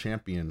have been the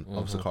champion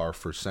of Sakaar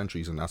for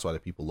centuries, and that's why the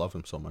people love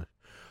him so much.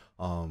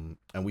 And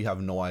we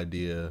have no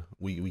idea.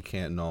 We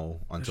can't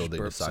know until they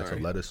decide to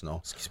let us know.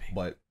 Excuse me.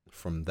 But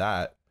from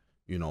that,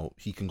 you know,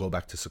 he can go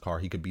back to Sakaar.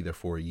 He could be there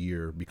for a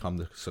year, become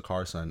the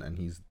Sakaar son,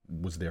 and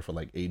was there for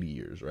like 80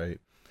 years,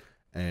 right?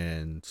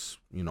 And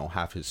you know,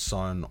 have his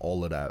son.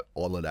 All of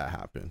that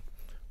happen.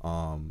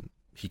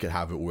 He could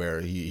have it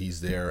where he's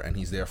there and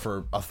he's there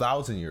for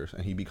 1,000 years,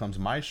 and he becomes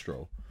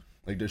Maestro.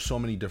 Like there's so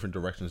many different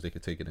directions they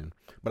could take it in.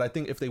 But I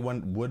think if they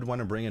would want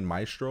to bring in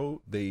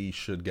Maestro, they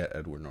should get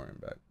Edward Norton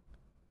back.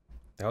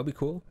 That would be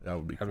cool.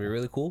 That'd be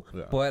really cool.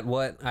 Yeah. But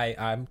what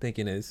I'm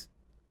thinking is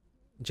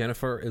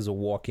Jennifer is a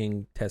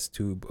walking test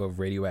tube of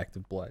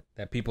radioactive blood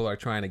that people are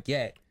trying to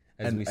get.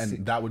 And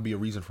that would be a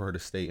reason for her to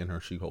stay in her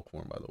She-Hulk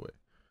form, by the way,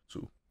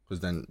 too. Because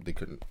then they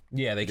couldn't.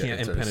 Yeah, they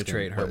can't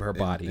penetrate her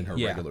body. In her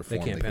regular form,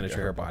 they can't penetrate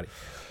her body.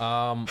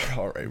 All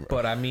right, bro.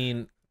 But I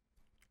mean,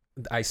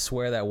 I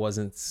swear that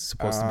wasn't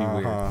supposed to be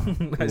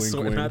weird. I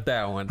swear, not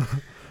that one.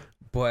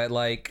 But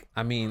like,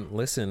 I mean,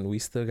 listen, we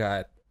still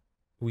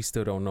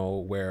don't know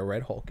where a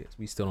Red Hulk is.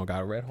 We still don't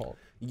got a Red Hulk.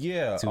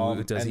 Yeah.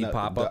 Does he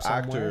pop up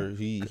somewhere?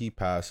 The actor, he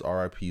passed.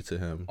 R.I.P. to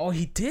him. Oh,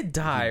 he did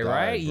die,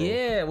 right? Bro.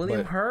 Yeah,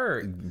 William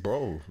Hurt.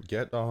 Bro,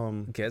 get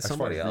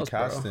somebody else,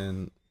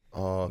 recasting,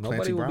 bro.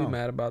 Nobody would be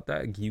mad about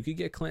that. You could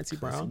get Clancy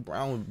Brown. Clancy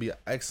Brown would be an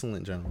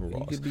excellent General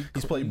Ross.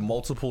 He's played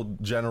multiple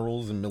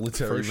generals and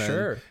military men.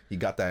 Sure. He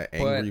got that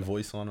angry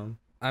voice on him.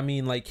 I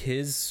mean, like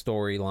his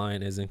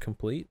storyline isn't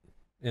complete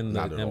in the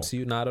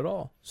MCU, not at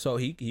all. So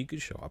he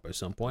could show up at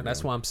some point. Yeah.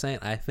 That's why I'm saying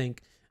I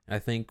think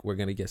we're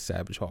gonna get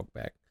Savage Hulk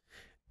back.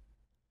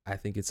 I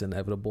think it's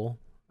inevitable.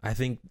 I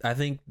think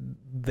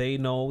they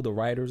know, the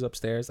writers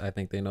upstairs. I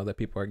think they know that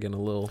people are getting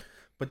a little.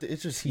 But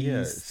it's just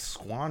it's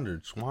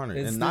squandered,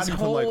 and not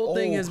even like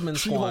thing has been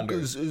She-Hulk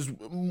is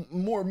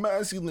more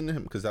masculine than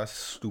him, because that's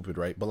stupid,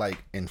 right? But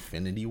like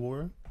Infinity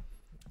War,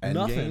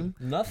 Nothing.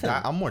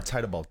 I'm more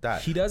tight about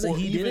that. He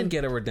didn't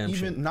get a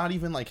redemption. Not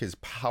even like his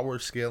power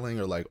scaling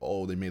or like,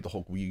 oh, they made the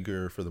Hulk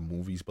weaker for the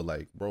movies, but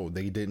like, bro,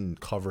 they didn't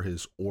cover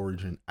his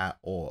origin at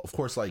all. Of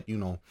course, like, you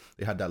know,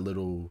 they had that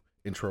little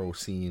intro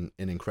scene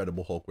in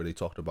Incredible Hulk where they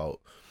talked about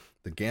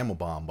the gamma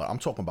bomb, but I'm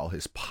talking about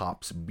his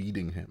pops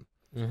beating him.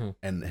 Mm-hmm.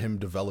 And him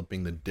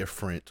developing the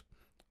different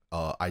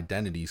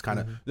identities. Kind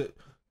of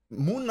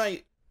Moon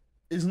Knight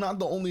is not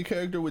the only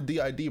character with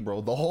DID,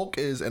 bro. The Hulk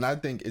is, and I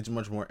think it's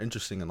much more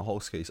interesting in the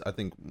Hulk's case. I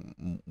think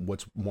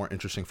what's more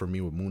interesting for me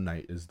with Moon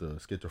Knight is the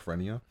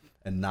schizophrenia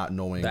and not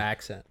knowing the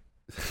accent,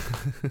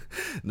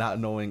 not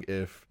knowing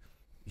if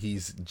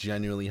he's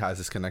genuinely has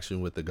this connection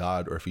with the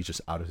god or if he's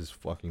just out of his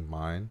fucking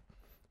mind.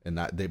 And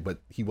but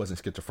he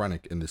wasn't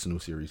schizophrenic in this new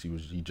series.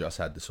 He just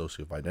had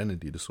dissociative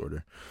identity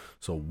disorder.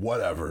 So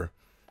whatever.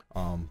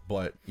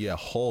 But yeah,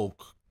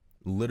 Hulk,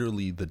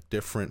 literally the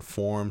different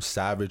forms,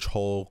 Savage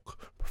Hulk,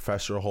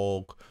 Professor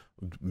Hulk,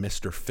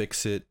 Mr.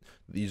 Fix-It.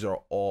 These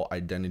are all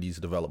identities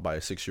developed by a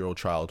 6-year-old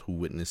child who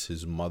witnessed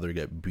his mother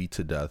get beat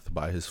to death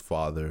by his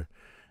father,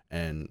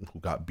 and who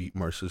got beat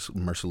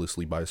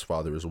mercilessly by his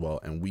father as well.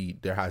 And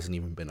there hasn't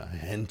even been a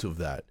hint of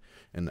that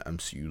in the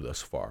MCU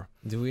thus far.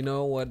 Do we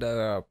know what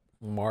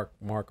Mark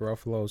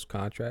Ruffalo's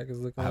contract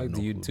is looking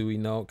like? Do we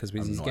know? Because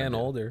he's getting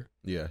older.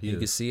 Yeah, you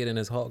can see it in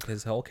his Hulk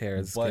hair.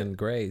 It's getting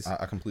grays.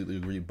 I completely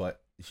agree,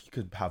 but he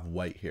could have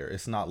white hair.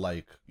 It's not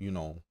like, you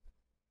know,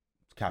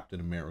 Captain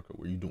America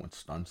where you're doing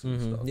stunts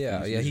and stuff.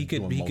 Yeah, he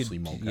could.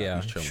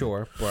 Yeah,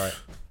 sure, but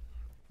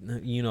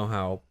you know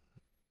how.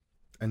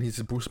 And he's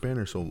a Bruce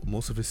Banner, so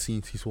most of his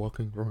scenes he's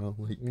walking around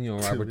like. You know,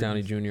 Robert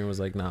Downey Jr.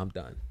 was like, "Nah, I'm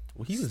done."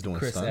 Well, he was doing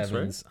Chris stunts,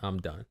 Evans, right? I'm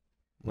done.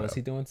 Was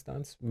he doing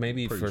stunts?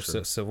 Maybe for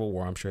sure. Civil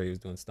War, I'm sure he was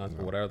doing stunts.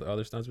 But what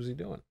other stunts was he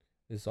doing?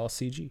 It's all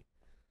CG.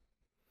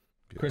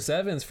 Yeah. Chris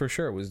Evans for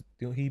sure was.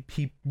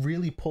 He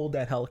really pulled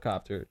that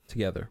helicopter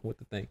together with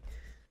the thing.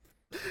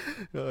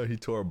 He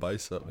tore a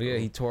bicep. Bro. Yeah,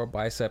 he tore a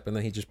bicep and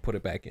then he just put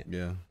it back in.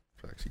 Yeah.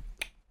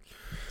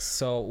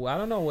 So I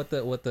don't know what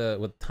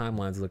the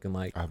timeline's looking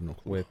like. I have no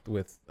clue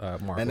with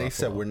Mark. And they Ruffalo.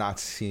 said we're not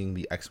seeing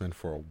the X-Men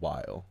for a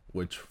while,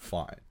 which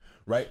fine,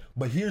 right?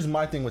 But here's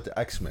my thing with the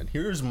X-Men.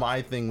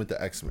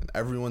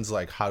 Everyone's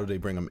like, how do they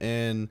bring them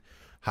in?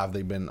 Have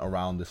they been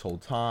around this whole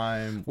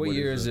time? What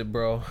year is it,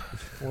 bro?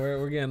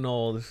 We're getting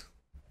old.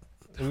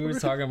 We were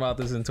talking about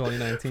this in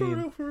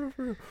 2019. For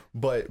real.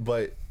 But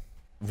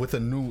with a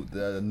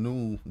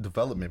new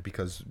development,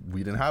 because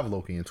we didn't have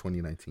Loki in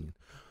 2019,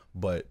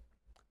 but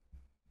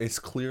it's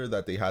clear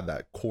that they had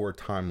that core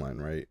timeline,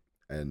 right?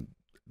 And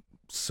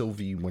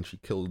Sylvie, when she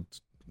killed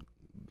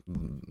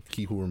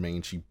He Who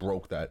Remains, she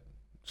broke that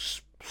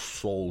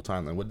soul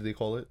timeline. What did they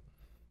call it?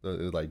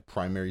 The like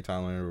primary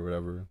timeline or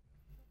whatever.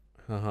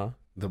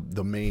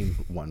 The main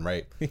one,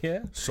 right?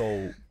 Yeah.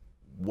 So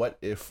what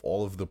if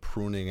all of the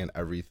pruning and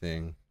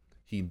everything,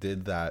 he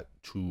did that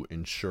to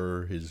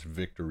ensure his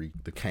victory,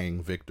 the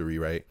Kang victory,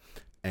 right?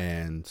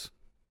 And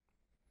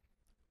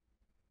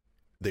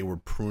they were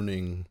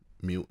pruning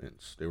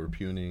mutants. They were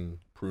pruning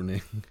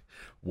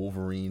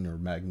Wolverine or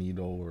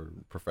Magneto or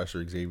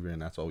Professor Xavier,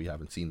 and that's all we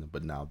haven't seen them.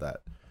 But now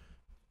that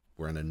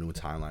we're in a new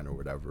timeline or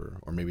whatever,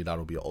 or maybe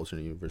that'll be an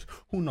alternate universe.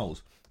 Who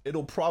knows?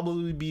 It'll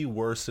probably be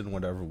worse than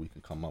whatever we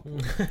can come up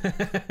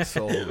with.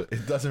 So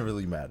it doesn't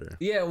really matter.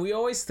 Yeah, we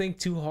always think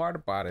too hard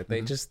about it.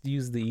 They just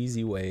use the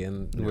easy way,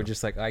 and we're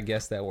just like, I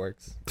guess that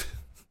works.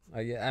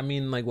 I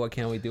mean, like, what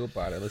can we do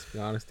about it? Let's be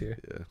honest here.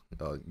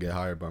 Yeah, get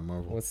hired by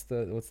Marvel. What's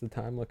the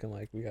time looking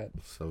like? We got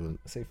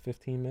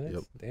 15 minutes.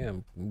 Yep.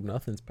 Damn,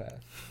 nothing's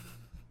passed.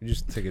 We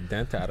just took a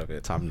dent out of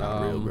it. Time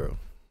not real, bro.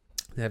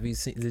 Have you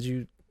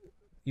seen?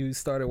 You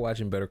started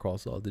watching Better Call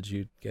Saul? Did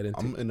you get into?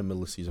 I'm in the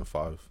middle of season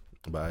 5,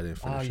 but I didn't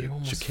finish it. You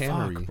almost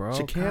Chicanery, fuck, bro.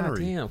 Chicanery. God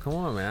damn, come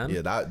on, man.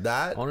 Yeah,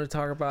 that. I want to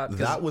talk about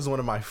that was one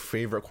of my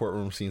favorite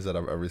courtroom scenes that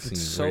I've ever seen.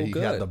 It's so where he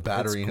good. had the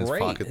battery in his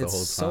pocket the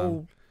whole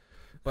time.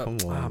 But come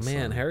on,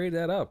 man, son. hurry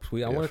that up.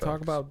 I want to talk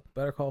facts. about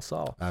Better Call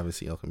Saul. I haven't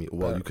seen El Camino.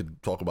 Well, you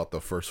could talk about the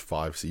first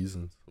 5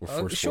 seasons or first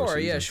 4 Sure,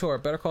 seasons. yeah, sure.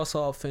 Better Call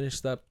Saul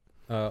finished up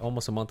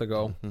almost a month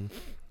ago.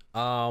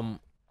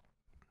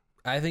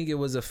 I think it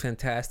was a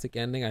fantastic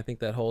ending. I think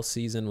that whole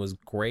season was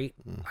great.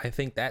 I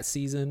think that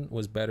season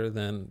was better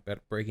than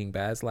Breaking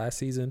Bad's last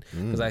season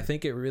because I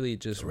think it really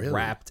just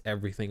wrapped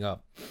everything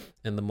up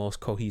in the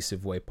most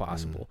cohesive way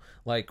possible.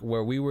 Like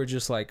where we were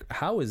just like,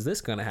 how is this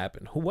going to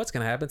happen? What's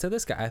going to happen to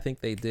this guy? I think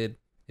they did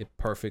it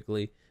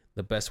perfectly,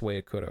 the best way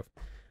it could have,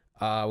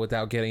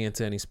 without getting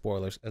into any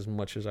spoilers as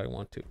much as I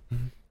want to.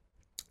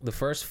 The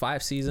first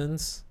 5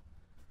 seasons,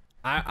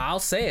 I'll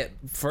say it.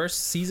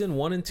 First season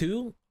 1 and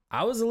 2,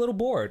 I was a little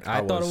bored.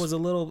 I thought it was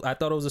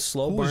a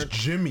slow burn. Who's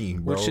Jimmy,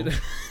 bro?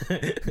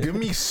 Give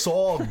me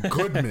Saul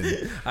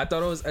Goodman. I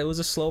thought it was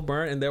a slow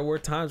burn, and there were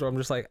times where I'm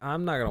just like,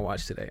 I'm not gonna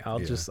watch today.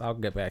 I'll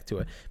get back to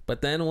it.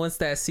 But then once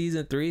that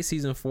season 3,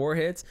 season 4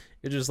 hits,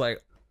 you're just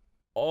like,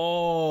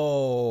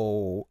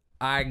 oh,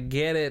 I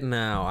get it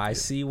now. I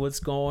see what's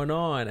going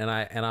on, and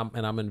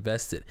I'm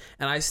invested.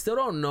 And I still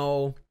don't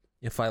know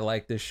if I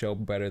like this show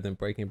better than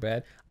Breaking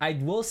Bad. I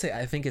will say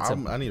I think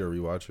I need to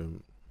rewatch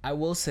him. I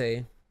will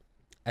say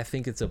I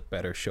think it's a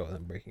better show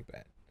than Breaking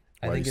Bad.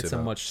 I think it's a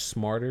much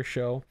smarter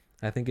show.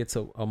 I think it's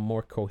a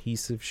more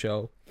cohesive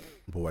show.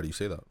 But why do you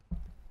say that?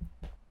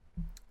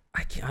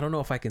 I don't know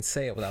if I can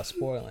say it without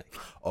spoiling.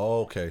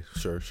 Oh, okay.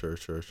 Sure.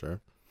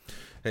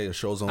 Hey, the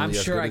show's only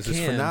as good as its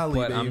finale,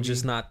 but baby. I'm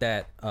just not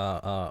that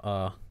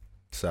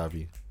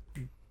savvy,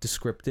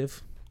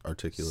 descriptive,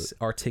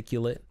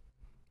 articulate.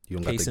 You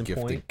don't got the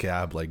gift of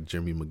gab like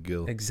Jimmy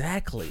McGill.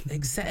 Exactly.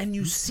 And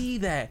you see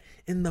that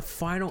in the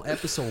final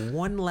episode,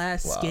 one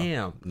last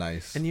scam.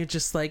 Nice. And you're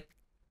just like,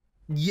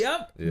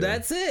 yep,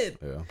 that's it.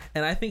 Yeah.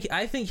 And I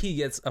think he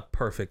gets a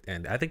perfect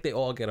end. I think they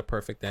all get a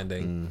perfect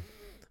ending.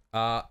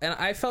 And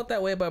I felt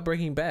that way about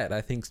Breaking Bad.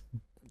 I think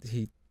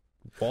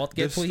Walt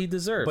gets what he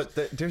deserves.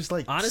 But there's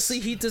like, honestly,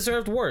 he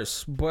deserved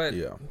worse. But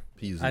yeah,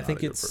 he's not a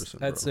good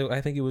person.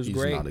 I think it was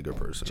great. He's not a good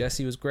person.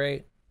 Jesse was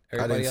great.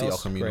 Everybody I didn't see El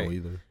Camino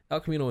either. El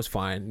Camino was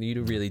fine.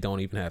 You really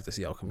don't even have to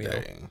see El Camino.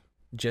 Dang.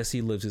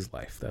 Jesse lives his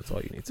life. That's all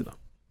you need to know.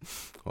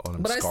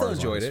 But I still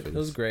enjoyed it. It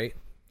was great.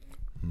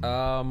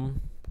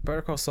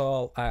 Better Call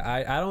Saul.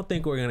 I don't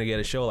think we're gonna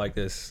get a show like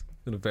this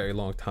in a very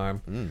long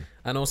time.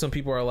 I know some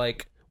people are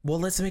like, well,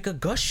 let's make a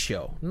Gus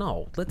show.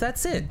 No,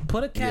 that's it.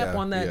 Put a cap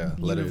on that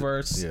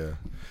universe.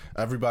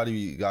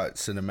 Everybody got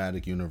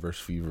cinematic universe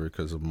fever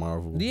because of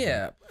Marvel.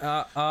 Yeah.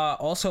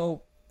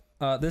 Also,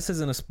 this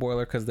isn't a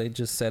spoiler because they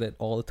just said it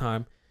all the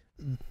time.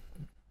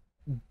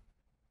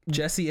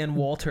 Jesse and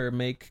Walter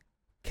make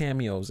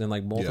cameos in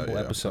like multiple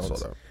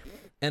episodes,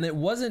 and it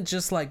wasn't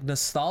just like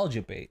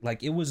nostalgia bait.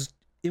 Like it was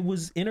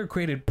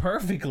integrated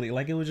perfectly.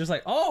 Like it was just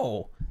like,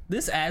 oh,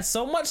 this adds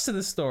so much to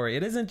the story.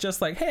 It isn't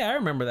just like, hey, I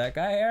remember that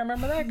guy. Hey, I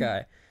remember that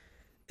guy.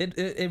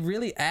 It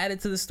really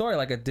added to the story,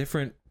 like a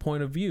different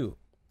point of view,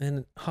 and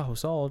it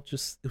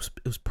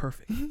was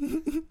perfect.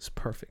 It's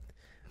perfect.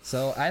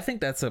 So I think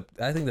that's a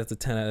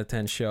 10 out of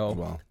 10 show.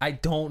 Wow. I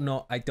don't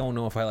know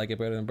if I like it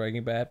better than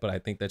Breaking Bad, but I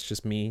think that's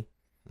just me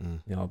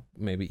You know,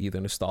 maybe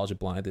either nostalgia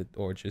blinded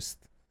or just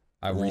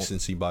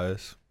recency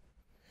bias.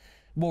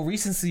 Well,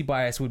 recency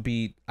bias would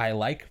be I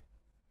like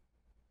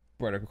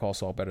Better Call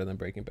Saul better than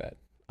Breaking Bad.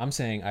 I'm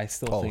saying I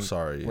still think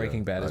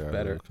Breaking Bad is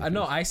better.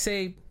 No, I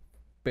say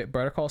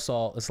Better Call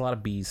Saul. It's a lot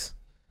of B's.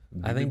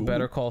 I think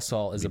Better Call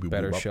Saul is a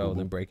better show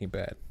than Breaking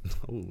Bad.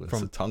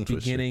 From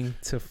beginning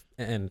to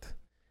end.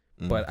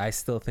 But I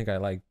still think I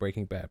like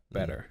Breaking Bad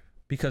better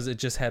because it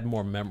just had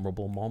more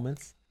memorable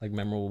moments, like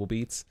memorable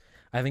beats.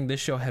 I think this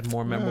show had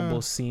more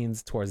memorable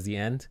scenes towards the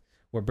end,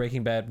 where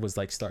Breaking Bad was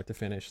like start to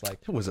finish. Like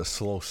it was a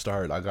slow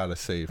start, I gotta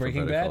say.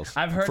 Breaking Bad.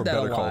 I've heard that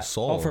a lot.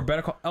 For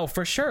Better Call. Oh,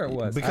 for sure it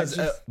was. Because,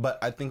 but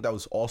I think that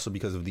was also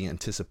because of the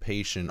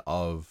anticipation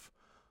of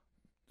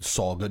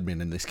Saul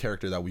Goodman and this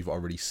character that we've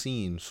already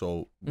seen.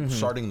 So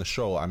starting the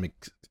show, I'm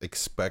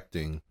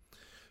expecting.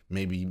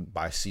 Maybe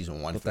by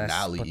season 1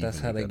 finale. But that's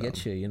how they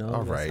get you, you know.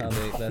 All right.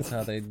 That's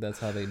how they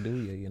do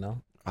you, you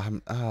know.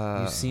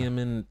 You see him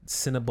in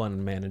Cinnabon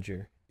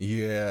Manager.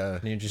 Yeah.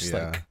 And you're just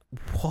like,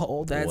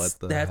 whoa, that's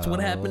what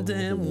happened to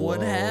him.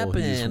 What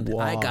happened?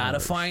 I gotta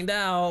find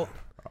out.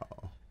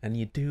 Oh. And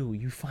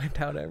you find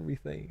out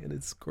everything, and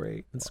it's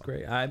great. It's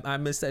great. I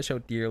miss that show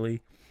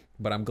dearly,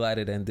 but I'm glad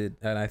it ended,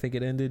 and I think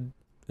it ended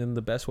in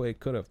the best way it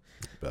could have.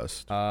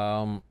 Best.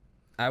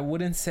 I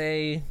wouldn't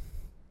say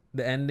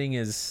the ending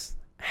is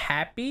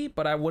happy,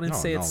 but I wouldn't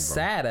say it's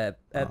sad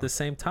at the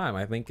same time.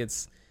 I think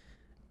it's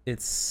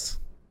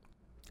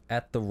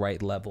at the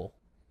right level.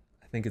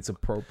 I think it's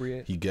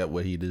appropriate. He gets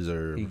what he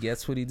deserves. He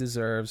gets what he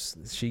deserves.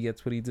 She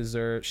gets what he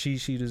deserves. She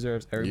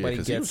deserves. Everybody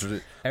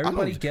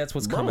gets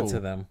what's coming to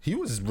them. He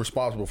was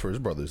responsible for his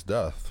brother's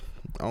death.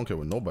 I don't care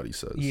what nobody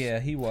says.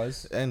 Yeah, he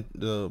was. And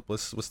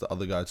what's the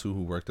other guy too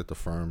who worked at the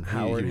firm?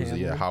 Howard.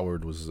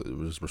 Howard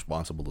was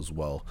responsible as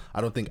well.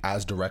 I don't think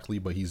as directly,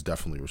 but he's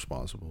definitely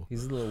responsible.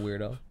 He's a little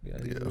weirdo. Yeah,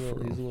 he's a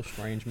little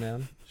strange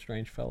man,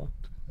 strange fella.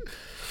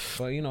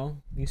 But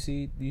you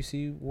see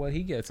what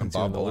he gets into.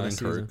 And Bob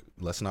Odenkirk,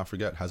 let's not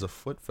forget, has a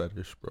foot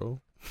fetish, bro.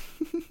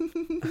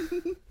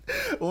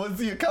 What's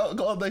the account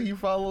called that he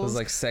follows? It was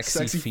like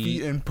sexy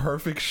feet in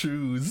perfect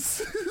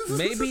shoes.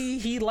 Maybe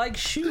he likes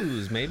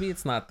shoes. Maybe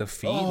it's not the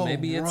feet. Oh,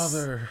 maybe it's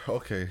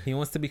okay. He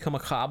wants to become a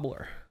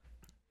cobbler.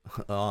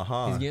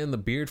 He's getting the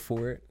beard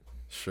for it.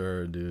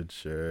 Sure, dude.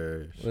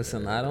 Sure.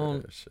 Listen, I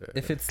don't. Sure.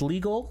 If it's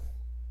legal,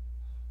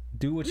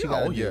 do what you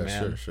gotta do,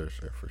 man. Sure,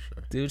 for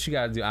sure. Do what you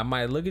gotta do. I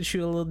might look at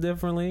you a little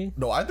differently.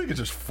 No, I think it's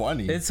just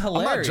funny. It's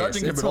hilarious. I'm not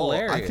judging him at all.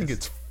 I think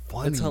it's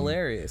funny. It's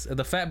hilarious.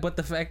 The fact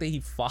that he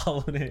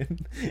followed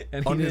in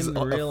and on he his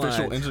didn't realize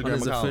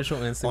official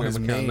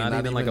Instagram account, not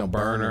even like a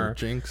burner.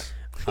 Jinx.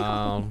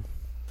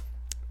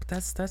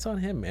 That's on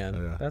him, man.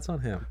 Yeah. That's on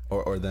him.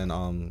 Or then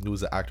who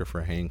was the actor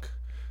for Hank?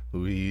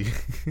 Who he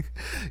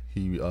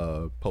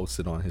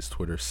posted on his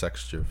Twitter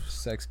sex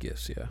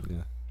gifs. Yeah.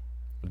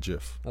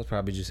 GIF. That was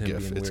probably just him being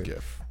weird. It's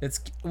GIF.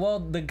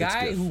 The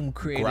guy who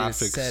created it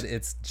said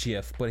it's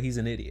GIF, but he's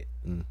an idiot.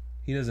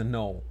 He doesn't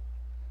know.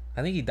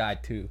 I think he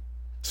died too.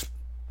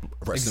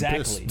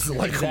 Exactly.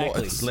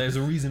 There's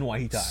a reason why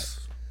he died.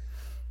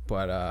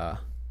 But I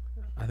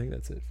think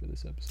that's it for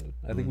this episode.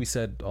 I think we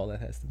said all that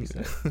has to be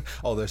said.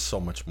 Oh, there's so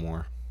much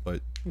more,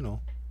 but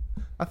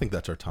I think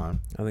that's our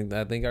time. I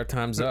think our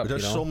time's up.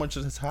 There's so much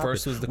that's happened.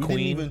 First was the we Queen.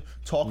 Didn't even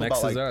talk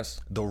about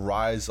us. The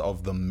rise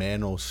of the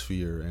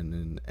manosphere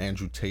and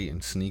Andrew Tate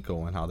and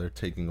Sneeko and how they're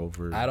taking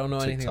over. I don't know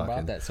anything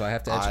about that, so I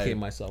have to educate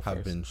myself.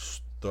 I've been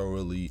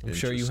thoroughly. I'm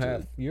sure you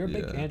have. You're a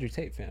big Andrew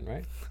Tate fan,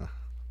 right?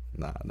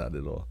 Nah, not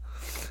at all.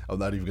 I'm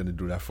not even gonna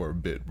do that for a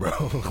bit, bro.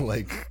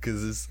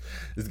 Because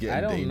it's getting dangerous.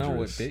 I don't know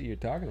what bit you're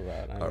talking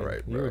about. All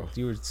right, bro.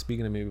 You were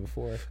speaking to me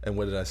before. And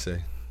what did I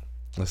say?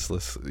 Let's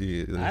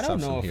I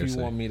don't know if you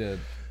want me to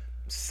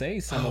say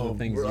some of the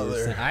things you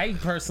were saying. I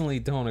personally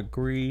don't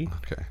agree.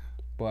 Okay.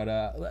 But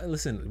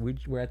listen,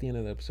 we're at the end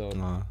of the episode.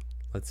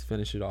 Let's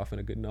finish it off in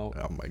a good note.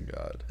 Oh my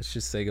God. Let's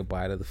just say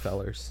goodbye to the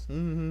fellers,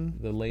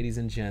 the ladies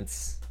and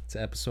gents. It's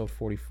episode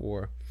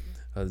 44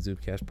 of the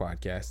Zoopcast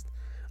podcast.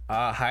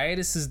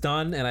 Hiatus is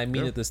done, and I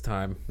mean it this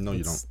time. No,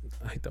 you don't.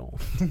 I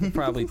don't.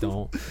 Probably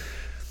don't.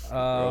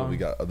 Bro, we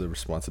got other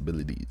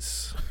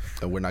responsibilities,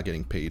 and we're not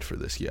getting paid for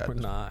this yet. We're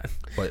not.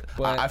 But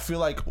I feel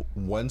like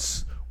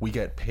once we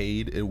get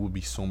paid, it will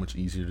be so much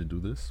easier to do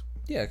this.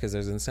 Yeah, because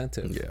there's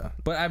incentive. Yeah.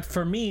 But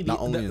for me,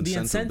 the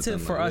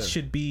incentive for us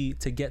should be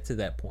to get to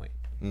that point.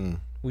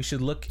 We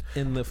should look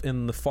in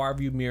the far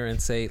view mirror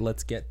and say,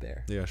 "Let's get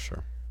there." Yeah,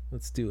 sure.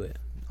 Let's do it.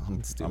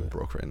 I'm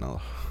broke right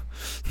now.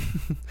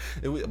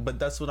 But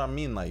that's what I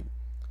mean. Like,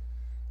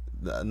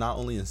 not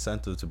only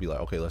incentive to be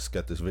like, okay, let's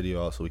get this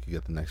video out so we can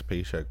get the next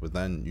paycheck, but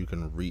then you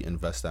can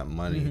reinvest that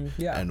money,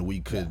 and we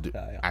could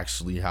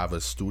actually have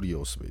a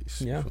studio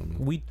space. Yeah,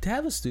 we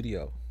have a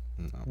studio.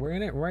 No. We're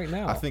in it right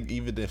now. I think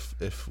even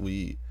if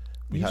we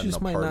had an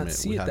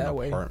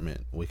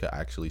apartment, we could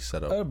actually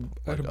set up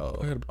a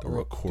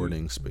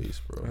recording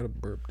space, bro. I had a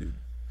burp, dude.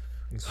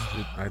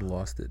 I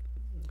lost it.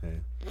 Okay.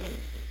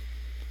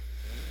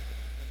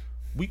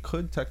 We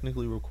could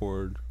technically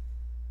record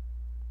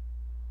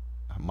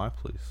at my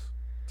place,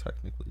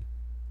 technically.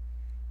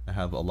 I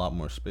have a lot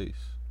more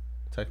space.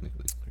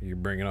 technically. You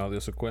bringing all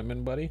this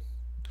equipment, buddy?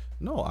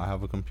 No, I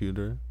have a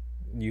computer.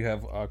 You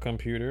have a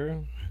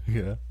computer?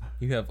 Yeah.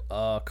 You have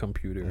a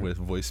computer. With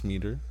voice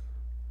meter.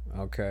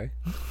 Okay.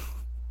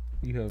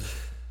 I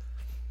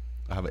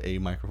have a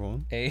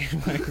microphone. A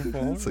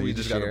microphone? So you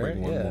just got to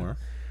bring one more.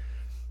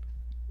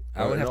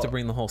 I would have to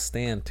bring the whole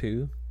stand,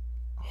 too.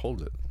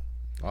 Hold it.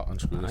 I'll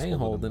unscrew this. I ain't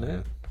holding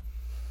it.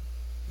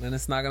 And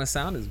it's not going to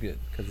sound as good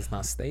because it's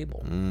not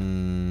stable.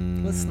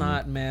 Let's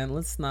not, man.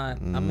 Let's not.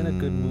 I'm in a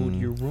good mood.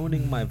 You're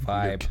ruining my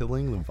vibe. You're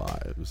killing the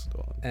vibes,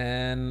 dog.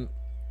 And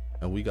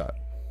we're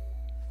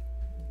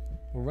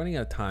running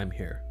out of time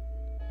here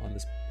on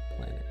this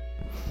planet.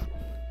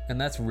 And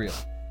that's real.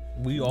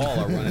 We all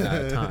are running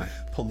out of time.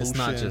 Pollution, it's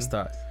not just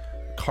us.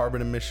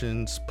 Carbon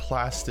emissions,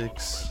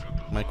 plastics,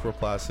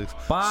 microplastics.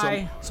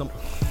 Bye. Some